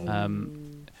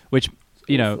 Which,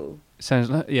 you know, sounds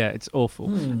like, it's awful.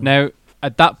 Now,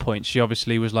 at that point, she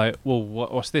obviously was like, well,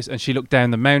 what's this? And she looked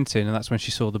down the mountain, and that's when she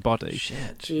saw the body.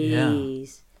 Shit. Jeez. Yeah.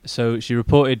 So she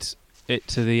reported it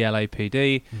to the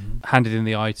LAPD, handed in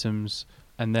the items,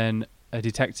 and then a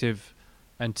detective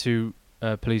and two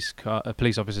police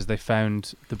officers, they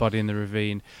found the body in the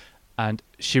ravine, and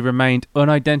she remained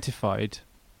unidentified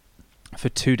for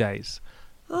 2 days.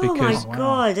 Oh my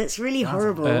God, that's really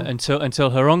horrible. Until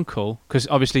her uncle, because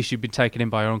obviously she'd been taken in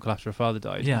by her uncle after her father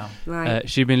died. Yeah, right.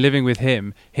 She'd been living with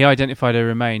him. He identified her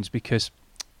remains because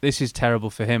this is terrible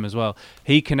for him as well.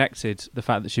 He connected the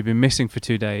fact that she'd been missing for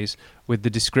 2 days with the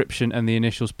description and the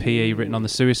initials PE written on the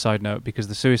suicide note, because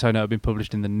the suicide note had been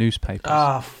published in the newspapers.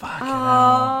 Oh, fucking hell.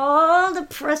 Oh, the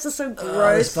press is so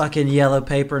gross. This fucking yellow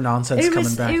paper nonsense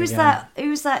coming back again. Who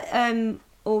was that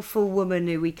awful woman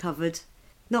who we covered?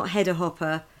 Not Hedda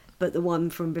Hopper, but the one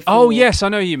from before. Oh, yes, I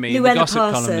know who you mean. Llewellyn the gossip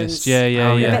Parsons. columnist. Yeah.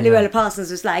 Llewellyn Parsons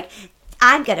was like,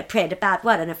 I'm going to print about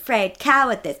what an afraid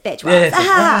coward this bitch was.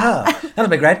 That'll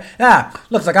be great.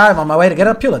 Looks like I'm on my way to get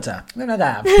a Pulitzer.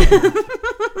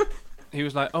 He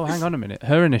was like, oh, hang on a minute.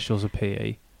 Her initials are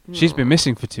PE. She's been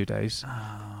missing for 2 days.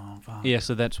 Oh, fuck. Yeah,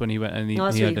 so that's when he went and he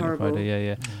really identified horrible. her.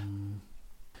 Yeah.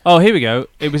 Oh, here we go.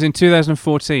 It was in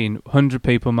 2014. 100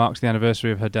 people marked the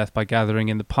anniversary of her death by gathering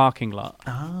in the parking lot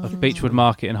of Beechwood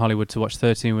Market in Hollywood to watch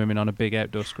 13 women on a big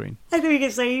outdoor screen. I think we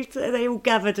could say they all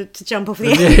gathered to jump off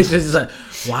the edge.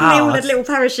 Wow. They all had little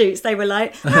parachutes. They were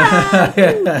like,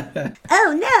 oh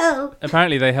no.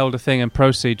 Apparently they held a thing and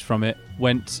proceeds from it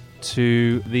went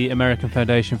to the American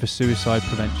Foundation for Suicide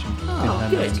Prevention. in her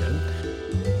good. name.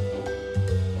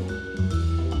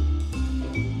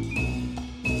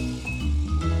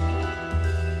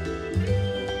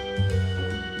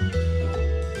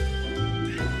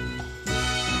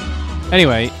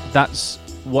 Anyway, that's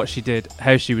what she did,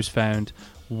 how she was found,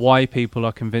 why people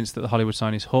are convinced that the Hollywood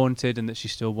sign is haunted and that she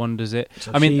still wanders it.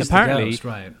 So I mean, she's the apparently ghost,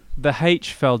 right. the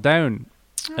H fell down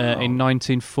in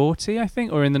 1940, I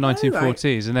think, or in the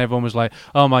 1940s, and everyone was like,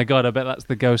 oh my God, I bet that's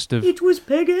the ghost of... It was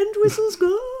Peg Entwistle's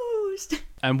ghost.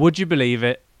 And would you believe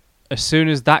it? As soon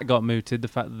as that got mooted, the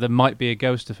fact that there might be a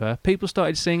ghost of her, people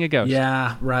started seeing a ghost.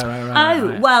 Yeah, right.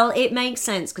 Oh, well, it makes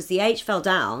sense because the H fell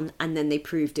down and then they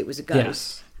proved it was a ghost.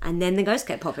 Yes. And then the ghost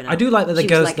kept popping up. I do like that the She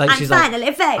was ghost, like, I'm she's finally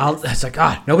like, famous. it's like,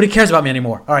 God, nobody cares about me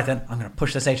anymore. All right, then, I'm going to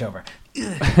push this H over.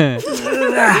 There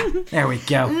we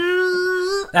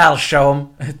go. That'll show him.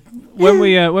 When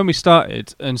we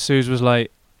started, and Suze was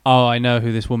like, "Oh, I know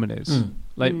who this woman is."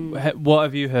 Like, what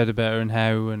have you heard about her and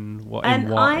how and what?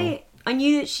 I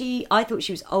knew that I thought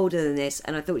she was older than this,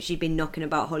 and I thought she'd been knocking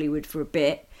about Hollywood for a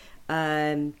bit.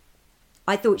 I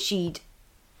thought she'd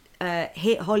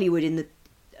hit Hollywood in the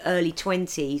early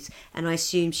 20s, and I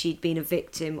assumed she'd been a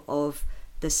victim of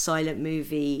the silent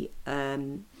movie,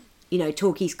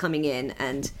 talkies coming in,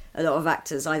 and a lot of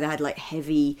actors either had like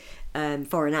heavy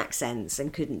foreign accents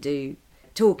and couldn't do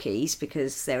talkies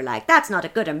because they were like, that's not a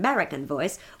good American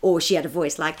voice, or she had a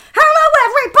voice like,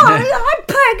 hello everybody, I'm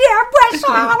Peggy.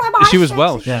 She was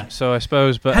Welsh, Yeah. so I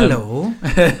suppose. But Hello.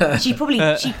 She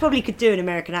probably could do an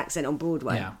American accent on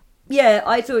Broadway. Yeah.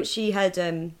 I thought she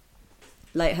had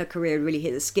like her career really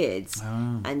hit the skids,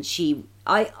 and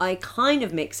I kind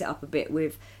of mix it up a bit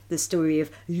with the story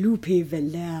of Lupe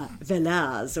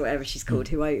Velaz, or whatever she's called,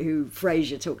 who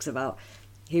Frasier talks about,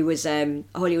 who was a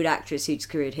Hollywood actress whose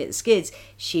career had hit the skids.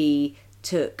 She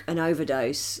took an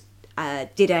overdose,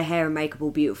 did her hair and makeup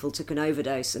all beautiful, took an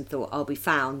overdose and thought, I'll be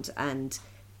found and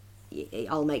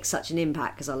I'll make such an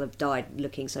impact because I'll have died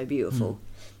looking so beautiful.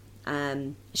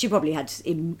 She probably had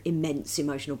immense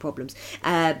emotional problems,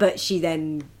 but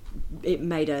it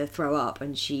made her throw up,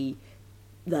 and she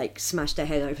like smashed her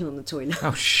head open on the toilet.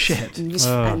 Oh shit.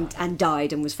 and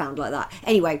died and was found like that.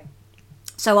 Anyway,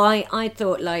 so I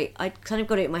thought, like, I kind of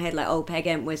got it in my head like, oh, Peg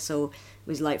Entwistle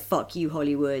was like, fuck you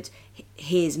Hollywood,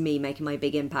 here's me making my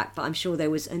big impact. But I'm sure there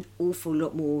was an awful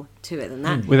lot more to it than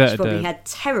that. Without she a probably doubt. had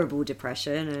terrible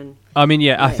depression, and I mean,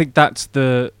 I think that's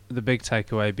the big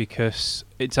takeaway, because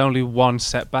it's only one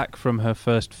setback from her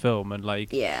first film, and like,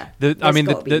 this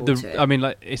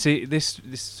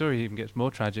story even gets more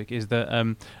tragic. Is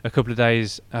that a couple of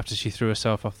days after she threw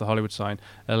herself off the Hollywood sign,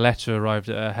 a letter arrived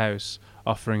at her house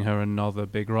offering her another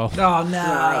big role. Oh no!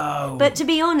 Right. But to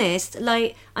be honest,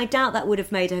 like, I doubt that would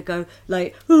have made her go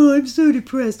like, "Oh, I'm so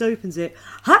depressed." Opens it,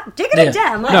 hot diggity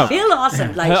damn, I feel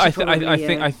awesome. Like,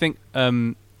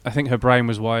 I think her brain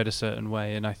was wired a certain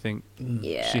way, and I think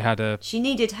she had she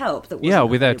needed help. That wasn't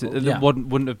without available. it,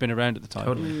 wouldn't have been around at the time.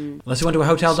 Totally. Unless you went to a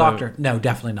hotel doctor. No,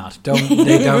 definitely not.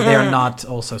 They are not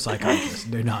also psychiatrists.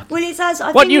 They're not. Well, it's as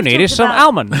I What think you we've need is talked some about-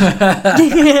 almonds.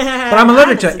 But I'm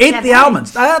allergic to it. Eat the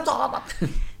almonds.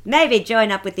 Maybe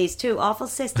join up with these two awful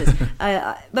sisters.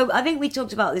 But I think we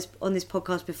talked about this on this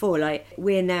podcast before. Like,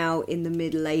 we're now in the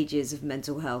Middle Ages of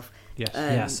mental health. Yes.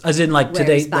 Yes, as in like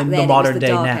whereas today, back in then the it was modern the day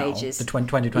Dark now, Ages. the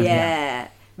 2020. Yeah,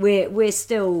 we're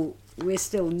still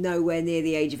nowhere near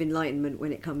the age of enlightenment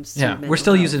when it comes to mental we're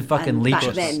still health. using fucking And back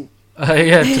leeches. then, To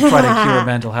try to cure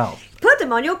mental health. put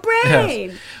them on your brain.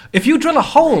 Yes. If you drill a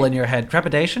hole in your head,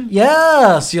 trepidation,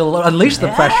 yes, you'll unleash the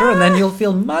pressure and then you'll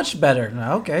feel much better.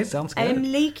 Okay, sounds good. I'm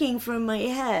leaking from my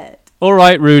head. All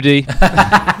right, Rudy.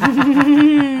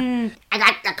 I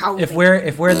got the COVID. If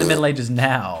we're in the Middle Ages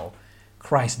now,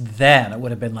 Christ, then it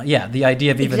would have been like, the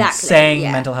idea of even Exactly, saying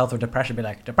yeah. mental health or depression, be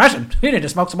like, depression, you need to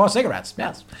smoke some more cigarettes.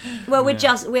 Yes. Well,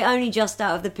 we're only just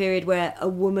out of the period where a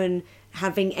woman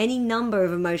having any number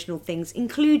of emotional things,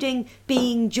 including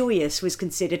being joyous, was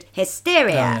considered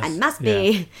hysteria yes. and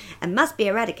must be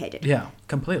eradicated. Yeah,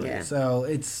 completely. Yeah. So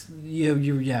it's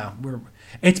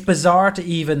it's bizarre to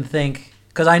even think,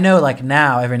 because I know like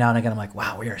now every now and again I'm like,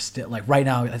 wow, we are still like right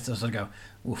now. I sort of go,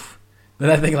 oof. Then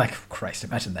I think like, Christ,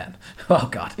 imagine then. Oh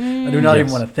God, I do not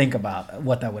even want to think about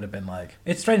what that would have been like.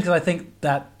 It's strange because I think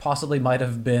that possibly might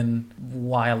have been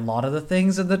why a lot of the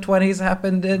things in the 20s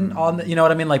happened you know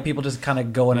what I mean? Like people just kind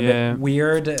of going a bit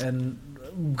weird, and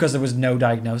because there was no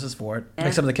diagnosis for it.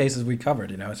 Like some of the cases we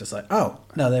covered, it's just like, oh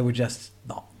no, they were just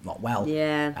not well.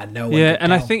 Yeah. And no one Yeah, could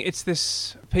and I tell. think it's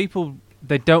this, people,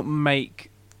 they don't make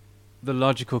the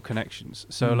logical connections.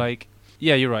 So like,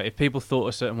 yeah, you're right. If people thought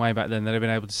a certain way back then, they'd have been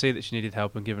able to see that she needed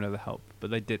help and given her the help, but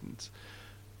they didn't.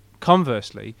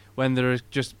 conversely, when there are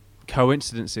just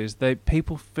coincidences,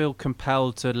 people feel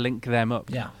compelled to link them up.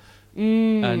 Yeah.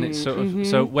 And it's sort of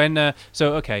so when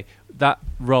that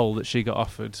role that she got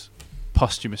offered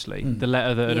posthumously, the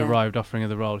letter that had arrived offering her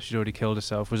the role, she'd already killed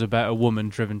herself, was about a woman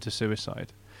driven to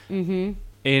suicide. In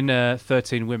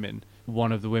 13 Women,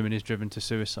 one of the women is driven to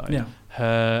suicide. Yeah.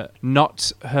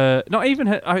 Not even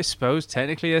her, I suppose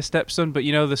technically her stepson, but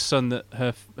you know, the son that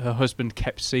her husband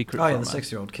kept secret from her. The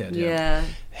 6-year-old kid. Yeah.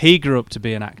 He grew up to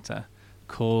be an actor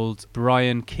called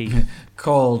Brian Keith.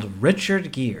 Called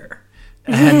Richard Gere.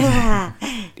 And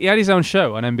he had his own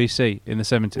show on NBC in the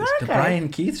 70s. Okay. The Brian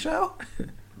Keith Show?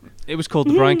 It was called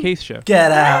The Brian Keith Show.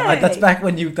 Get out. Hey. That's back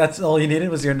when that's all you needed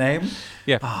was your name?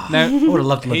 Yeah. Now, I would have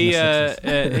loved to live in the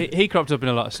 60s. He cropped up in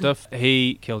a lot of stuff.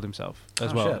 He killed himself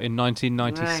as well shit. in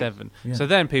 1997. Right. Yeah. So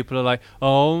then people are like,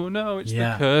 oh no, it's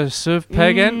the curse of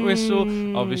Peg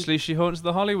Entwistle. Obviously she haunts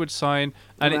the Hollywood sign.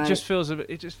 And it just feels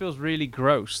really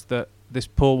gross that this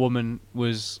poor woman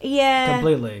was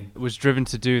completely driven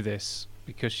to do this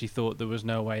because she thought there was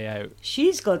no way out.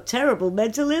 She's got terrible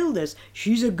mental illness.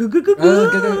 She's a ghost.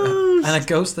 And a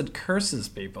ghost that curses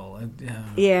people.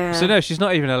 Yeah. So no, she's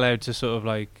not even allowed to sort of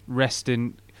like rest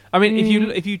in. I mean,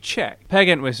 if you check, Peg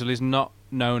Entwistle is not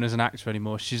known as an actor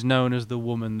anymore. She's known as the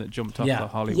woman that jumped off the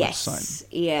Hollywood sign.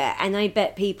 Yeah, and I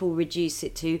bet people reduce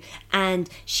it to, and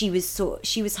she was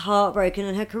heartbroken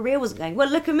and her career wasn't going. Well,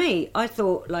 look at me. I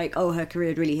thought like, oh, her career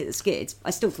had really hit the skids.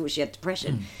 I still thought she had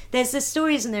depression. There's the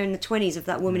story, isn't there, in the 20s of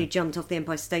that woman who jumped off the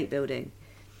Empire State Building.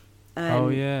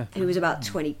 Who was about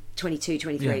 22,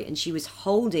 23, and she was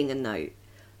holding a note,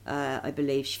 I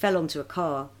believe. She fell onto a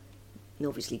car and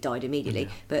obviously died immediately.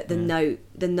 But the note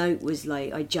was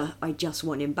like, I just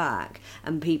want him back.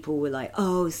 And people were like,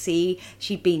 oh, see,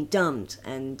 she'd been dumped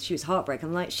and she was heartbroken.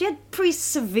 I'm like, she had pretty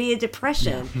severe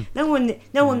depression. No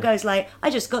one goes like,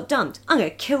 I just got dumped, I'm going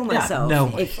to kill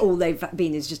myself if all they've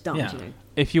been is just dumped, you know.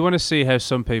 If you want to see how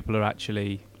some people are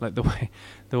actually, like the way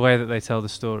that they tell the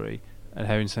story and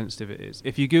how insensitive it is,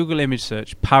 if you Google image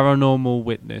search paranormal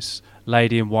witness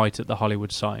lady in white at the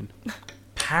Hollywood sign.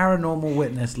 Paranormal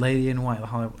witness lady in white at the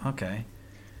Hollywood. Okay.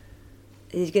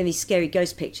 There's going to be scary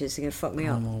ghost pictures. They're going to fuck me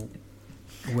up.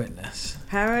 Witness.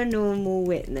 Paranormal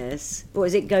witness. What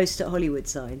is it? Ghost at Hollywood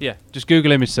sign. Yeah, just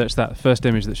Google image search that first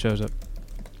image that shows up.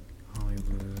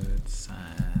 Hollywood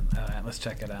sign. Alright, let's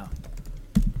check it out.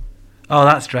 Oh,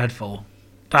 that's dreadful.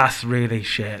 That's really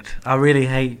shit. I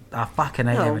fucking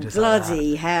hate images like that.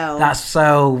 Bloody hell. That's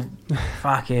so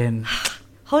fucking...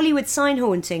 Hollywood sign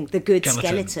haunting, the good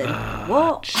skeleton.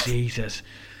 What? Jesus.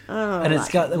 Oh, and it's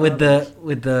got with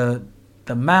the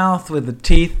mouth, with the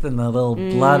teeth and the little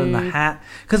blood and the hat.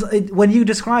 Because when you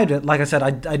described it, like I said,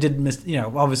 I did miss,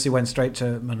 obviously went straight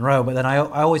to Monroe, but then I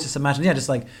always just imagined,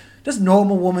 just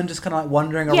normal woman just kind of like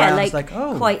wandering around. Like, it's like,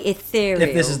 oh. quite ethereal.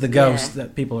 If this is the ghost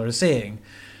that people are seeing.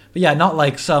 But yeah, not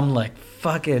like some like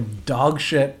fucking dog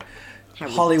shit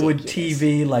Hollywood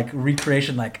TV like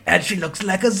recreation, like, and she looks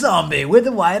like a zombie with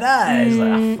the white eyes.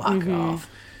 Fuck off.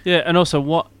 Yeah, and also,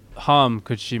 what harm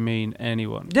could she mean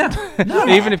anyone? Yeah, no.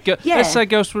 Even if let's say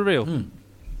ghosts were real,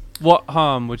 what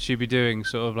harm would she be doing?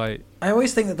 Sort of like, I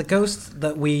always think that the ghosts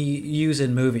that we use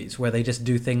in movies, where they just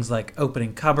do things like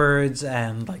opening cupboards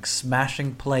and like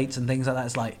smashing plates and things like that,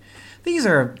 it's like, These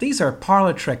are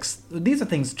parlor tricks. These are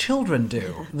things children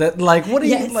do. That like, what do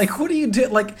you do?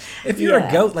 Like, if you're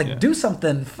a ghost, like, do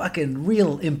something fucking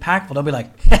real impactful. Don't be like,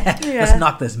 let's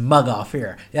knock this mug off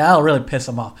here. Yeah, that'll really piss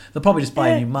them off. They'll probably just buy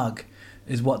a new mug,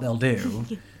 is what they'll do.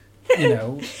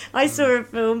 I saw a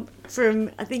film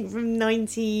from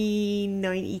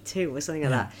 1992 or something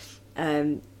like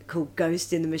that, called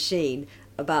Ghost in the Machine,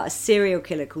 about a serial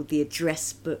killer called the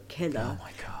Address Book Killer. Oh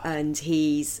my god. And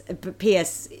he's...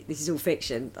 P.S. This is all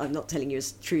fiction. I'm not telling you a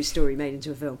true story made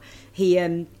into a film. He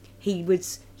would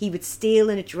steal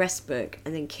an address book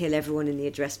and then kill everyone in the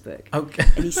address book. Okay.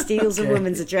 And he steals a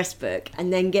woman's address book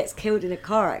and then gets killed in a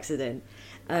car accident.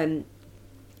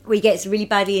 Where he gets really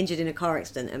badly injured in a car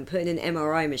accident and put in an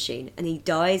MRI machine, and he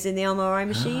dies in the MRI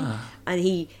machine,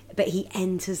 but he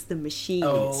enters the machine,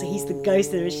 so he's the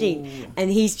ghost of the machine, and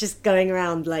he's just going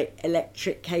around like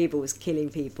electric cables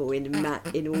killing people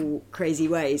in all crazy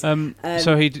ways.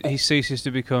 So he ceases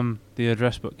to become the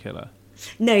address book killer.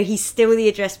 No, he's still the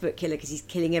address book killer because he's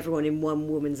killing everyone in one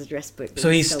woman's address book. So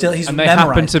he's and they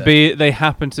happen to be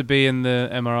in the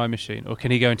MRI machine, or can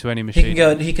he go into any machine? He can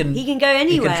go anywhere.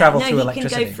 He can travel through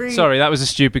electricity. Can go through... Sorry, that was a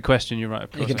stupid question. You're right.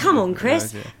 Of course. Come on,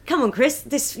 Chris.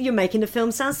 You're making the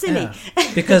film sound silly.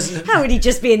 Yeah. Because how would he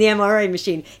just be in the MRI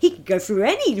machine? He could go through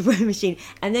any machine,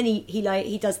 and then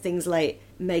he does things like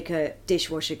make a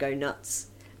dishwasher go nuts.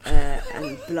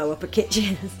 and blow up a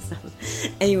kitchen and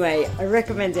stuff. Anyway, I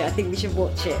recommend it. I think we should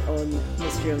watch it on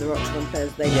Mystery on the Rocks on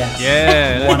Thursday. Yes.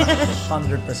 Yeah.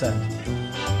 100%.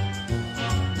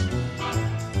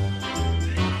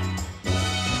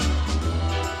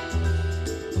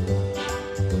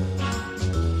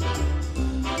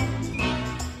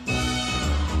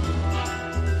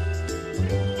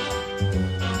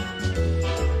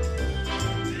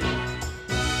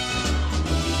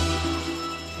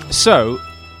 So,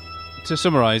 to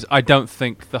summarise, I don't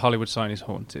think the Hollywood sign is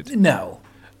haunted. No.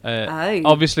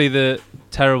 Obviously, the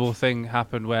terrible thing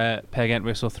happened where Peg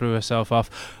Entwistle threw herself off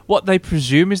what they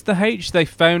presume is the H. They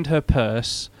found her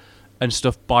purse and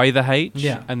stuff by the H,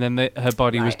 and then her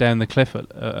body was down the cliff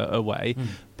away.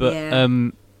 But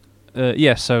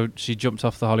so she jumped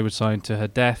off the Hollywood sign to her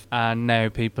death, and now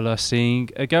people are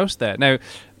seeing a ghost there. Now,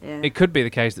 it could be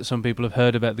the case that some people have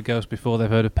heard about the ghost before they've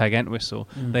heard of Peg Entwistle.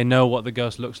 They know what the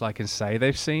ghost looks like and say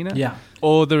they've seen it. Yeah.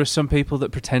 Or there are some people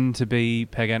that pretend to be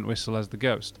Peg Entwistle as the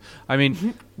ghost. I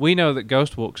mean, we know that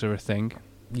ghost walks are a thing.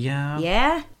 Yeah.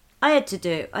 Yeah. I had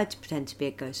to pretend to be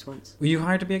a ghost once. Were you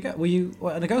hired to be a ghost? Were you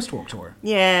on a ghost walk tour?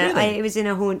 Yeah. Really? It was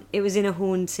in a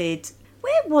haunted...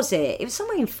 Where was it? It was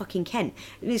somewhere in fucking Kent.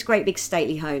 This great big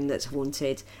stately home that's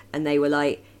haunted, and they were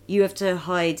like, you have to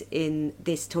hide in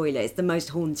this toilet. It's the most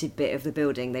haunted bit of the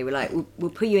building. They were like, we'll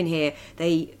put you in here.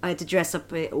 I had to dress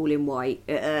up all in white,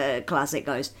 classic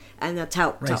ghost, and I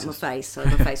tapped my face, so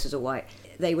my face was all white.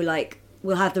 They were like,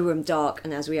 we'll have the room dark,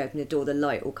 and as we open the door, the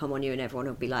light will come on you, and everyone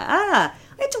will be like, I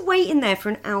had to wait in there for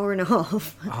an hour and a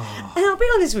half. Oh. And I'll be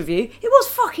honest with you, it was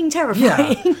fucking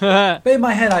terrifying. Yeah. But in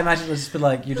my head, I imagine it was just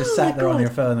like, you just sat there on your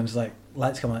phone and just like,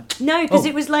 lights come on. No, because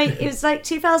it was like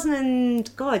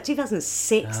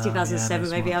 2006, 2007,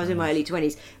 maybe. I was in my early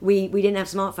 20s. We didn't have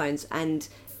smartphones, and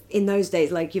in those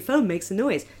days, like, your phone makes a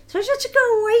noise. So I just had to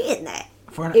go and wait in there.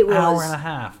 For an hour and a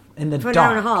half. In the dark. For an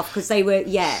hour and a half, because they were,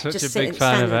 Such just a big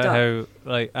fan of it, how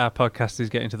like our podcast is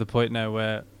getting to the point now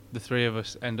where the three of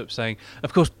us end up saying,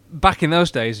 of course, back in those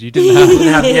days, you didn't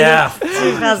have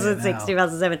 2006,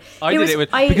 2007. I did it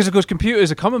because, of course,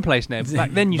 computers are commonplace now.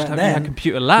 Back then, you had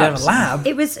computer labs.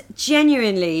 It was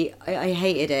genuinely, I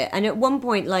hated it. And at one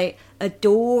point, like, a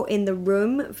door in the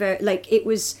room, it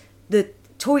was the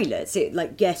toilets.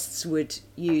 Like, guests would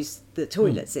use the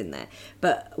toilets in there.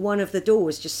 But one of the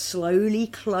doors just slowly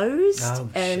closed. Oh,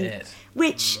 shit.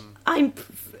 Which I'm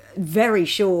very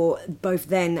sure, both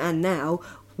then and now,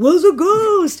 was a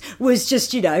ghost. Was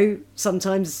just,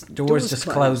 sometimes doors just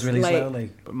close really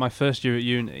slowly. But my first year at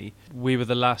uni, we were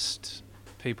the last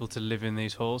people to live in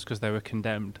these halls because they were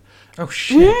condemned. Oh,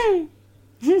 shit.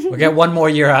 We'll get one more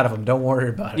year out of them. Don't worry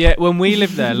about it. Yeah, when we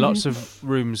lived there, lots of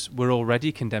rooms were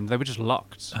already condemned. They were just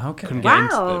locked. Okay. Couldn't get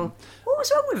into them. What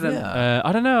was wrong with them? Yeah.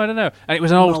 I don't know. And it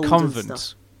was an old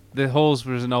convent. The halls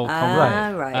was an old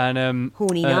convent. Right. And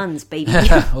horny nuns, baby.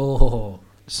 Oh.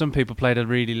 Some people played a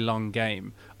really long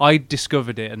game. I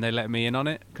discovered it and they let me in on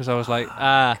it because I was like,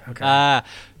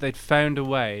 They'd found a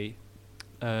way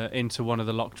into one of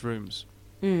the locked rooms.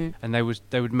 And they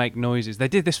would make noises. They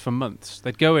did this for months.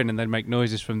 They'd go in and they'd make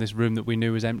noises from this room that we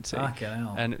knew was empty.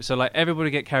 And so, like, everybody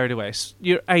get carried away.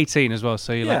 You're 18 as well,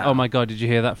 so you're like, oh my god, did you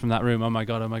hear that from that room? Oh my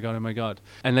god, oh my god, oh my god.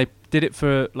 And they did it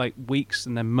for like weeks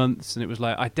and then months, and it was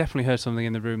like, I definitely heard something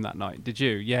in the room that night. Did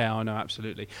you? Yeah, I know,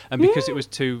 absolutely. And because it was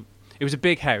a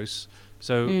big house,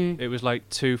 so it was like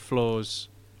 2 floors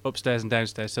upstairs and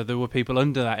downstairs, so there were people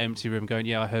under that empty room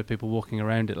going, I heard people walking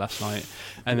around it last night,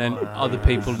 and then other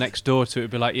people next door to it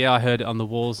would be like, I heard it on the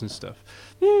walls and stuff.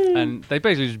 And they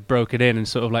basically just broke it in and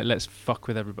sort of like, let's fuck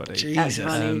with everybody.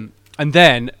 Jesus. And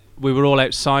then we were all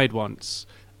outside once,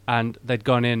 and they'd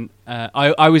gone in.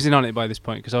 I was in on it by this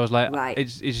point because I was like,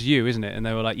 it's you, isn't it? And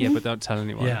they were like, but don't tell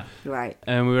anyone. Yeah. Right.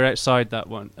 And we were outside that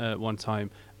one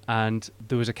time, and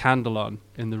there was a candle on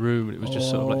in the room, and it was just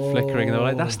sort of like flickering, and they were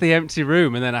like, that's the empty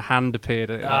room, and then a hand appeared.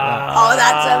 That's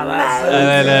amazing.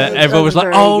 And then everyone was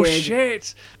like, oh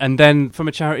shit. And then from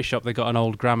a charity shop they got an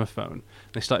old gramophone.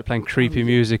 They started playing creepy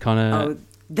music on a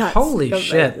holy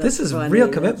shit, this is funny. Real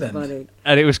commitment.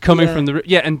 And it was coming from the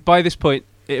and by this point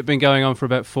it had been going on for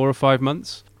about 4 or 5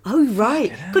 months. Oh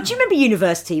right. God, do you remember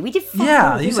university? We did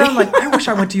you sound like, I wish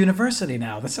I went to university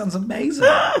now. That sounds amazing.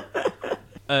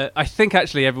 I think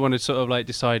actually everyone had sort of like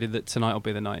decided that tonight will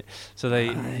be the night. So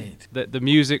the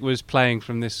music was playing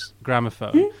from this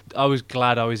gramophone. I was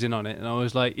glad I was in on it, and I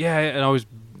was like, and I was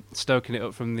stoking it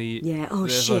up from the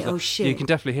shit. You can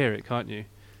definitely hear it, can't you?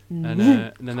 And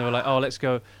then they were like, let's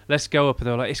go up, and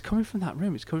they were like, it's coming from that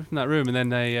room, and then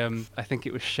they I think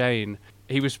it was Shane,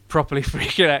 he was properly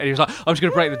freaking out. And he was like, I'm just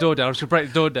going to break the door down. I'm just going to break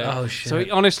the door down. Oh, shit. So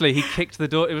he kicked the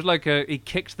door. It was like he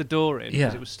kicked the door in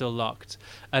because it was still locked.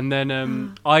 And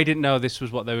then I didn't know this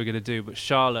was what they were going to do, but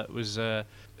Charlotte was, who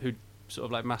sort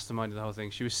of like masterminded the whole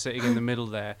thing. She was sitting in the middle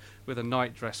there with a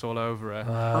night dress all over her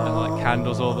and like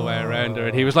candles all the way around her.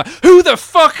 And he was like, who the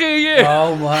fuck are you?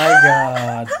 Oh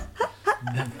my God.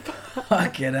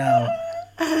 Fucking hell.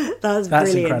 That's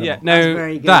brilliant. incredible. Yeah, That's no,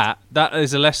 very good. that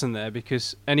is a lesson there,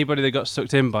 because anybody that got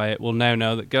sucked in by it will now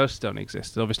know that ghosts don't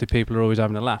exist. Obviously, people are always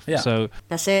having a laugh. Yeah. So,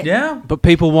 That's it. Yeah. but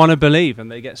people want to believe,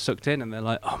 and they get sucked in, and they're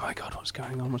like, "Oh my God, what's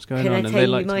going on? What's going Can on?" I And tell they you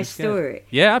like to my be scared. story?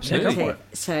 Yeah, absolutely. go for it.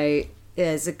 So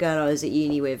there's a girl I was at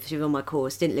uni with. She was on my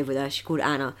course. Didn't live with her. She's called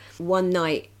Anna. One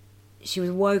night, she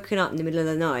was woken up in the middle of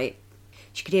the night.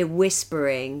 She could hear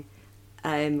whispering,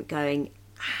 going,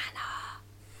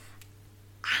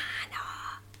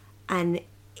 and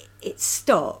it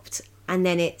stopped, and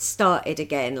then it started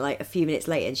again like a few minutes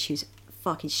later, and she was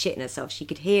fucking shitting herself. She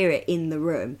could hear it in the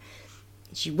room.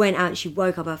 She went out and she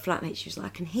woke up her flatmate. She was like, I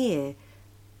can hear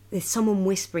there's someone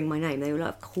whispering my name. They were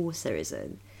like, of course there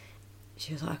isn't.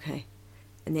 She was like, okay.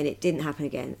 And then it didn't happen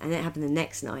again, and then it happened the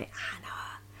next night. Anna.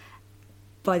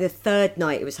 By the third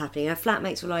night it was happening, her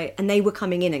flatmates were like, and they were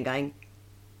coming in and going,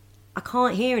 I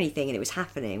can't hear anything, and it was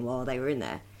happening while they were in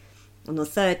there. On the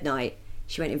third night,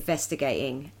 she went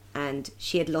investigating, and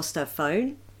she had lost her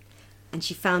phone, and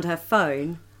she found her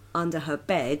phone under her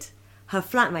bed. Her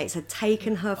flatmates had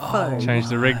taken her phone, Change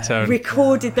the ringtone.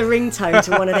 recorded the ringtone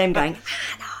to one of them going,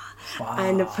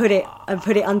 Anna, and put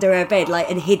it under her bed, like,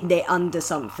 and hidden it under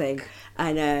something.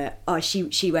 And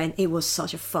she went, it was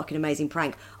such a fucking amazing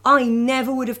prank. I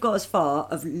never would have got as far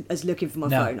as looking for my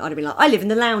phone. I'd have been like, I live in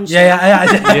the lounge. Yeah.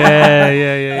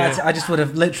 I just would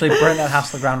have literally burnt that house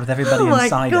to the ground with everybody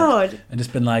inside God. it, and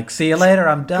just been like, "See you later,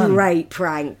 I'm done." Great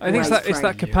prank. I think great it's that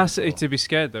prank. capacity to be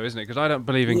scared, though, isn't it? Because I don't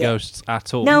believe in ghosts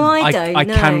at all. No, I don't, I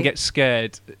no. can get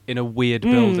scared in a weird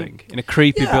building, in a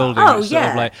creepy building. Oh, It's sort yeah.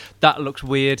 of like, that looks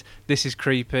weird. This is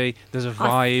creepy. There's a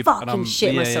I vibe. fucking and I'm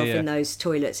shit myself yeah. in those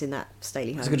toilets in that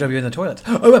Staley home. It's a good job you're in the toilet.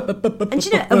 And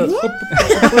you know,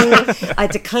 I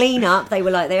had to clean up. They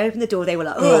were like, they opened the door. They were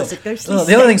like, oh, it's a ghostly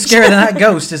The other thing stench. scarier than that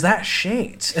ghost is that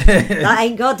shit. That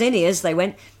ain't gardenias. They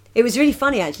went. It was really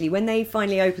funny actually when they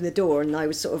finally opened the door and I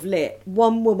was sort of lit.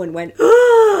 One woman went,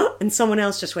 ah! And someone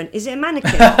else just went, is it a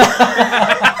mannequin?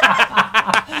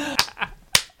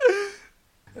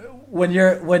 when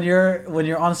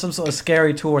you're on some sort of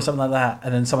scary tour or something like that,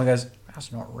 and then someone goes,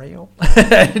 "That's not real,"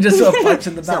 it just sort of pipes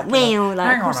in the back. It's not real. Like,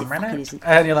 Hang of on course a it fucking minute, isn't.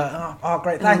 and you're like, "Oh,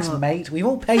 great, thanks, mate. We've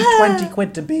all paid 20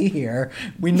 quid to be here.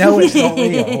 We know it's not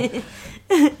real."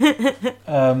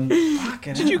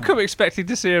 Did you come expecting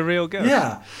to see a real ghost?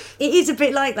 Yeah. It is a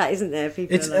bit like that, isn't there?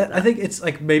 People It's. are like that. I think it's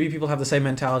like maybe people have the same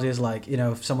mentality as like, you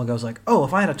know, if someone goes like, "Oh,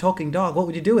 if I had a talking dog, what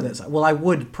would you do with it?" It's like, well, I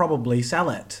would probably sell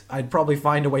it. I'd probably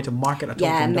find a way to market a talking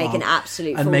dog. and make an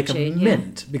absolute and make a fortune, yeah.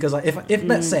 mint. Because like, if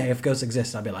let's say if ghosts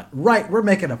exist, I'd be like, right, we're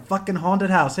making a fucking haunted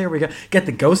house. Here we go. Get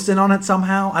the ghosts in on it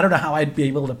somehow. I don't know how I'd be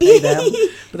able to pay them,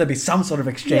 but there'd be some sort of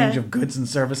exchange of goods and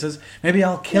services. Maybe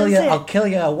I'll kill you. That's it. I'll kill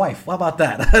you a wife. What about that?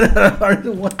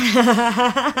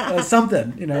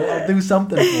 Something, you know, I'll do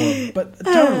something for them. But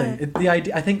totally, the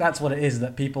idea. I think that's what it is,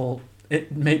 that people.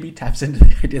 It maybe taps into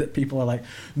the idea that people are like,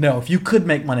 no, if you could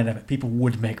make money out of it, people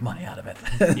would make money out of it.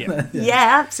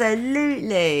 Yeah,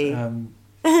 absolutely.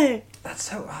 That's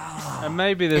so. And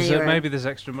maybe there's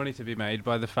extra money to be made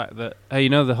by the fact that, hey, you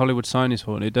know the Hollywood sign is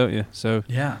haunted, don't you? So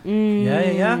Yeah.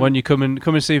 Yeah. when you come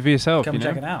and see for yourself, Come you know?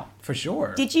 check it out for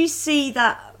sure. Did you see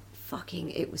that?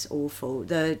 It was awful.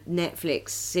 The Netflix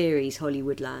series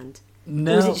Hollywoodland. Or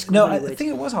was it just called I Hollywood?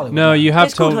 think it was Hollywood. No, you have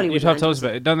It's called told Hollywoodland, us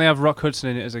about it. Don't they have Rock Hudson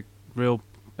in it as a real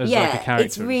like a character?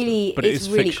 it's really but it it's is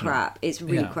really fictional. crap. It's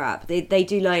really Yeah. crap. They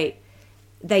do like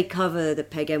they cover the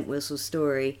Peg Entwistle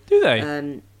story. Do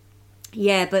they?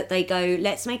 Yeah, but they go,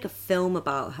 let's make a film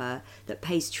about her that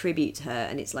pays tribute to her,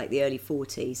 and it's like the early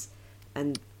 40s.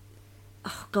 And,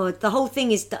 oh God, the whole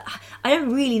thing is, I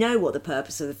don't really know what the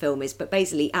purpose of the film is, but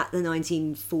basically at the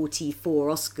 1944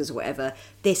 Oscars or whatever,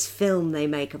 this film they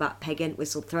make about Peg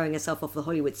Entwistle throwing herself off the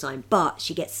Hollywood sign, but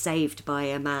she gets saved by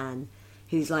a man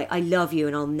who's like, I love you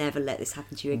and I'll never let this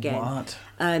happen to you again. What?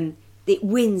 It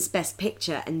wins Best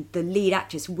Picture, and the lead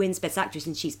actress wins Best Actress,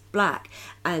 and she's black.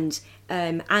 And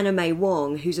Anna May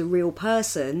Wong, who's a real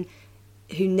person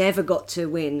who never got to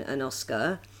win an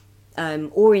Oscar,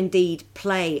 or indeed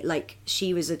play, like,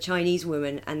 she was a Chinese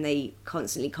woman and they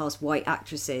constantly cast white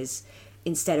actresses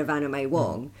instead of Anna May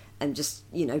Wong and just,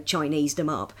 you know, Chinesed them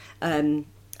up.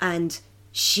 And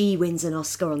she wins an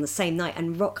Oscar on the same night,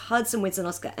 and Rock Hudson wins an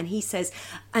Oscar, and he says,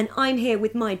 and I'm here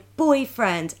with my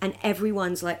boyfriend, and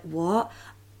everyone's like, what?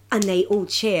 And they all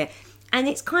cheer. And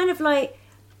it's kind of like,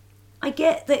 I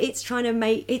get that it's trying to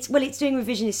make, it's doing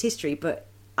revisionist history, but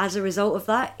as a result of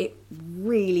that, it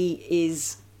really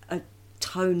is a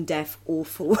tone-deaf,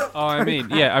 awful I mean,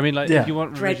 if you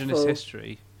want revisionist Dreadful.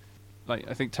 history, like,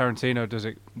 I think Tarantino does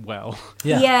it well.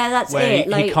 Yeah, that's where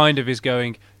it. He kind of is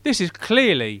going, this is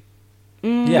clearly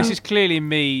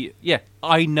me. Yeah,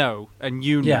 I know, and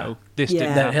you know this didn't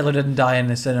That happen. Hitler didn't die in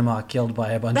the cinema, killed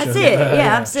by a bunch That's of... it,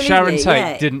 yeah, absolutely. Sharon Tate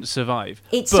yeah. didn't survive.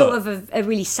 It's but sort of a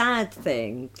really sad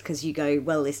thing, because you go,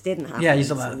 well, this didn't happen. Yeah, you're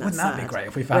sort of like, and wouldn't that's that be sad. great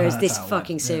if we found Whereas out this how it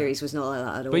fucking went? series was not like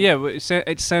that at all. But yeah,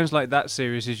 it sounds like that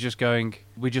series is just going,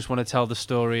 we just want to tell the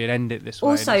story and end it this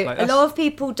way. Also, And it's like, a lot of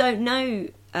people don't know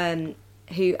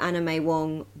who Anna May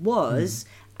Wong was,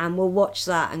 and will watch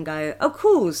that and go, oh,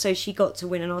 cool, so she got to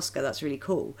win an Oscar, that's really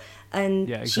cool. And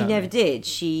Yeah, she exactly. never did.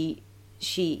 She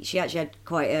actually had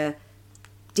quite a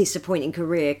disappointing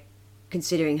career,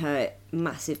 considering her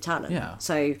massive talent. Yeah.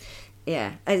 So,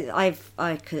 yeah, I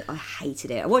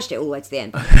hated it. I watched it all the way to the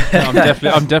end. No, I'm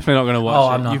definitely not going to watch Oh,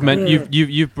 it. I'm not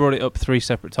You've brought it up 3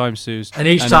 separate times, Suze. And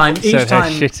each time- said how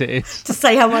shit it is. To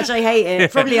say how much I hate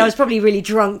it. I was probably really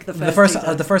drunk the first two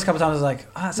times. The first couple of times I was like,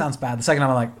 oh, that sounds bad. The second time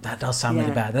I'm like, that does sound really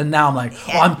Yeah. bad. And now I'm like,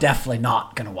 oh, I'm definitely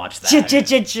not going to watch that.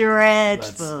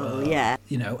 Dreadful, yeah.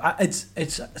 You know, it's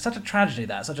such a tragedy,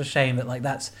 that, such a shame that, like,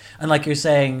 that's, and like you're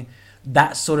saying,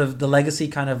 that's sort of, the legacy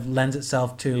kind of lends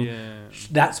itself to,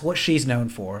 that's what she's known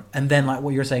for. And then, like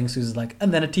what you're saying, Suze, is like,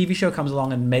 and then a TV show comes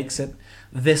along and makes it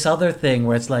this other thing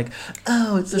where it's like,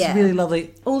 oh, it's this Yeah. really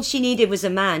lovely. All she needed was a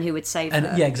man who would save And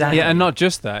her. yeah, exactly. Yeah, and not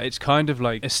just that. It's kind of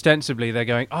like, ostensibly, they're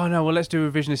going, oh no, well, let's do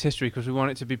revisionist history because we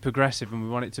want it to be progressive and we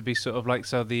want it to be sort of like,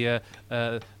 so the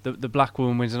black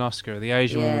woman wins an Oscar, the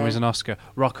Asian woman wins an Oscar,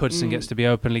 Rock Hudson gets to be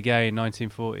openly gay in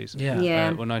 1940s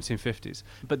or 1950s.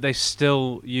 But they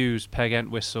still use Peg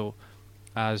Entwistle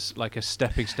as like a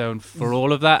stepping stone for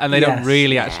all of that, and they don't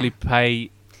really actually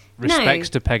pay respects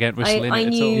to Peg Entwistle in it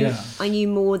at all. Yeah. I knew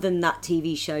more than that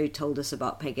TV show told us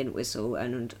about Peg Entwistle,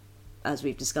 and as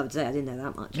we've discovered today, I didn't know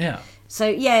that much. Yeah. So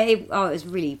yeah, it was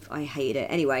really, I hated it.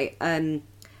 Anyway,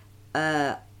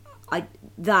 that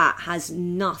has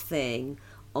nothing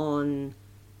on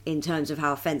in terms of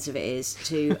how offensive it is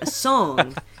to a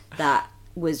song that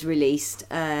was released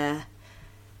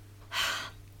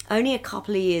only a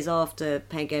couple of years after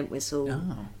Peg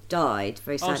Entwistle died.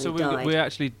 Very sadly so died. we're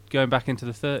actually going back into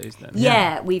the 30s then.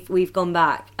 Yeah, we've gone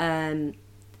back.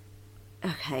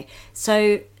 Okay,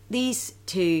 so these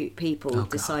two people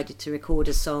decided to record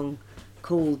a song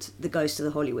called "The Ghost of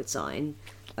the Hollywood Sign,"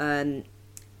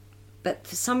 but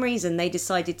for some reason they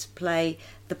decided to play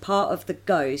the part of the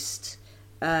ghost,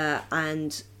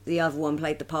 and the other one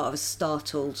played the part of a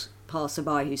startled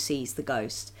passerby who sees the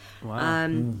ghost.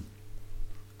 Wow.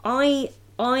 I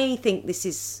think this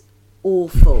is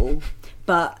awful,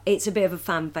 but it's a bit of a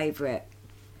fan favourite.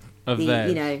 Of theirs.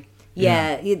 You know,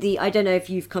 I don't know if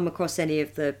you've come across any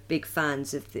of the big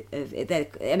fans of I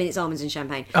mean, it's Almonds and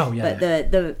Champagne. Oh, yeah,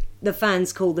 But the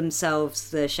fans call themselves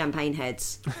the Champagne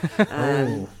Heads,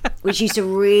 which used to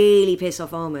really piss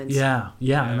off Almonds. Yeah,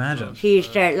 I imagine. She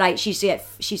used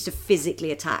to physically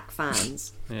attack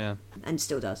fans, Yeah. and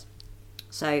still does.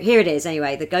 So here it is.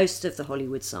 Anyway, The Ghost of the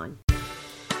Hollywood Sign.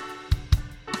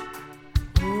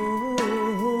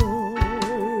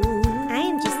 I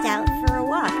am just out for a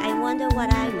walk. I wonder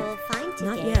what I will find today.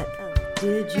 Not yet. Oh.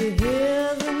 Did you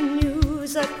hear the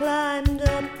news? I climbed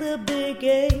up the big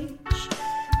H,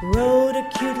 wrote a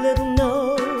cute little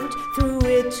note, threw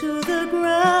it to the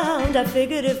ground. I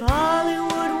figured if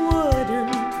Hollywood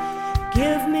wouldn't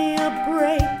give me a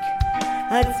break,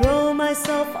 I'd throw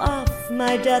myself off.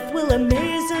 My death will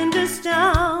amaze and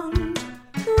astound.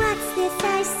 What's this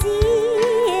I see?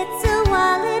 It's a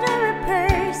wallet or a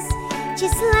purse,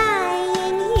 just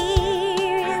lying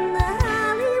here in the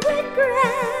Hollywood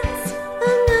grass.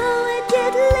 Oh no, a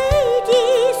dead lady,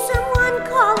 someone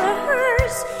call her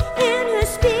hers, and her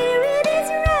spirit is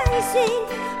rising.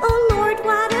 Oh Lord,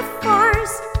 what a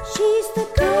farce! She's the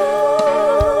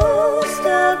ghost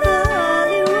of the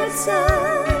Hollywood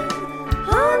sign,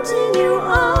 haunting you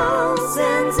all,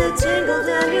 sends a tingle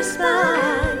down your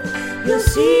spine. You'll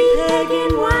see Peg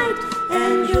in white,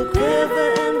 and you'll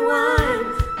quiver and whine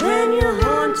when you're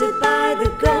haunted by the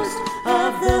ghost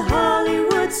of the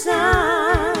Hollywood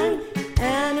sign.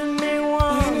 Anna May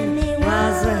Wong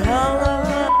was a hell of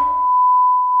a...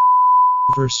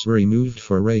 Verse removed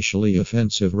for racially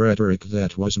offensive rhetoric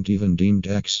that wasn't even deemed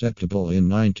acceptable in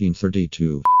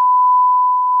 1932.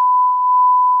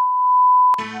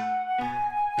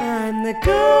 I'm The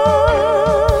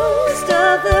ghost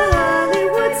of the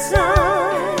Hollywood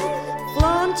sign,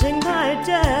 flaunting my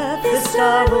death, the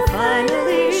star will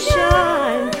finally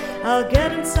shine. I'll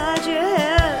get inside your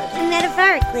head.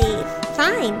 Metaphorically,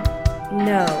 fine.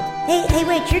 No. Hey,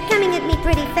 wait, you're coming at me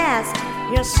pretty fast.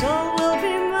 Your soul will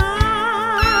be mine.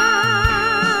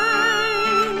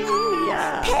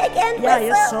 Yeah. Peg and Yeah, Whistle.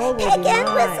 your soul will be Peg and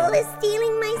mine. Whistle is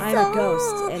stealing my soul. I'm a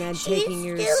ghost, and I'm taking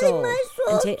your She's soul. stealing my soul.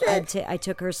 I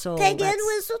took her soul. Peg and That's-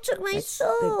 Whistle took my that's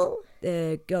soul.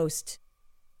 The ghost.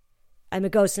 I'm a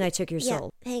ghost, and I took your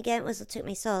soul. Yeah, Peg and Whistle took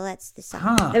my soul. That's the song.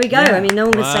 Huh, There we go. yeah. I mean, no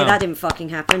one would say Wow. that didn't fucking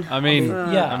happen. I mean,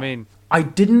 Yeah. I mean, I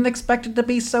didn't expect it to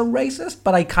be so racist,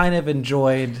 but I kind of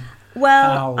enjoyed.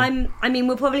 Well, How- I mean,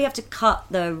 we'll probably have to cut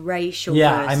the racial.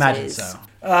 Yeah, verses. I imagine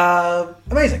so.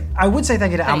 Amazing. I would say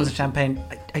thank you to Thanks. Almonds and Champagne.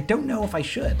 I don't know if I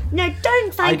should. No,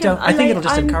 don't thank I don't. them. I think it'll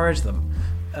just I'm- encourage them.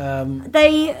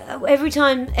 They every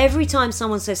time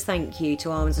someone says thank you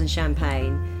to Almonds and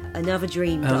Champagne, another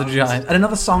dream. Another dies. giant, and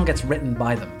another song gets written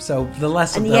by them. So the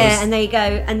less of And those. yeah, and they go,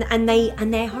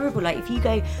 and they're horrible. Like if you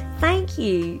go, thank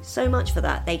you so much for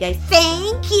that, they go,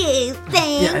 Thank you,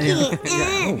 thank Yeah, you. yeah.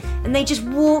 Oh. and they just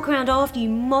walk around after you,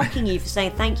 mocking you for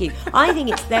saying thank you. I think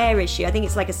it's their issue. I think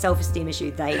it's like a self-esteem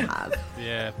issue they have.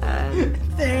 yeah.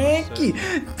 Thank you.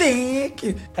 Thank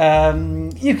you.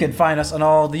 You can find us on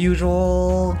all the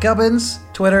usual gubbins.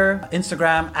 Twitter,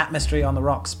 Instagram, at Mystery on the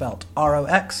Rocks, spelt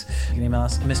ROX. You can email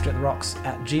us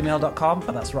mysteryontherocks@gmail.com.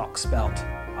 But that's rocks spelt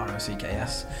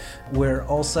ROCKS. We're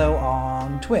also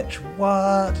on Twitch.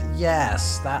 What?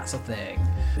 Yes, that's a thing.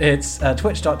 It's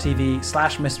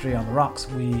twitch.tv/Mystery on the Rocks.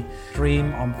 We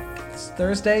stream on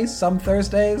Thursdays, some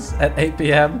Thursdays at 8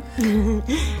 p.m.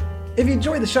 If you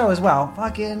enjoy the show as well,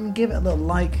 fucking give it a little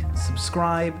like,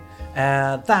 subscribe.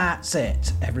 That's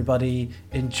it. Everybody,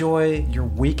 enjoy your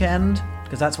weekend,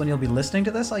 because that's when you'll be listening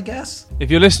to this, I guess.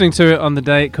 If you're listening to it on the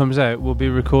day it comes out, we'll be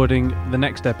recording the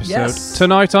next episode Yes.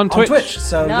 tonight on Twitch.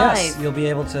 So Live. yes, you'll be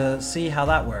able to see how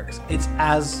that works. It's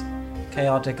as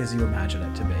chaotic as you imagine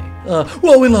it to be.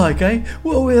 What we like, eh?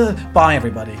 What we bye,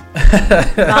 everybody.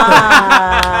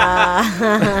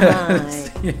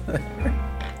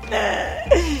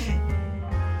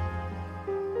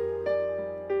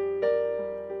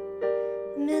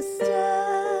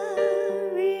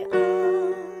 Mystery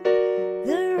on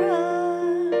the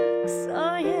rocks,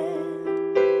 oh yeah.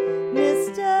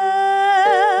 Mystery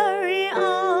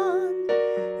on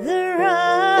the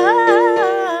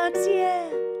rocks, yeah.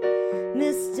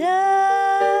 Mystery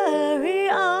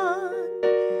on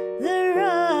the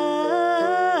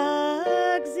rocks,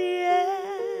 yeah.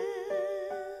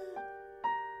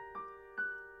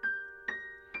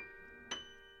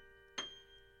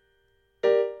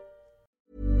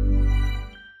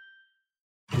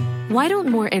 Why don't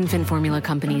more infant formula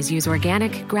companies use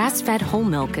organic, grass-fed whole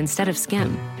milk instead of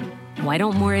skim? Why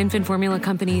don't more infant formula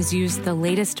companies use the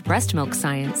latest breast milk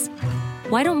science?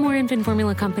 Why don't more infant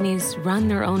formula companies run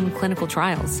their own clinical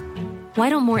trials? Why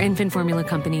don't more infant formula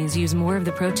companies use more of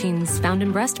the proteins found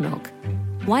in breast milk?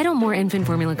 Why don't more infant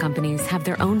formula companies have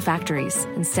their own factories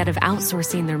instead of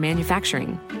outsourcing their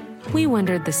manufacturing? We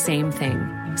wondered the same thing.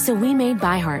 So we made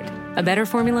ByHeart, a better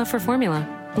formula for formula.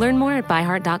 Learn more at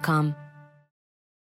byheart.com.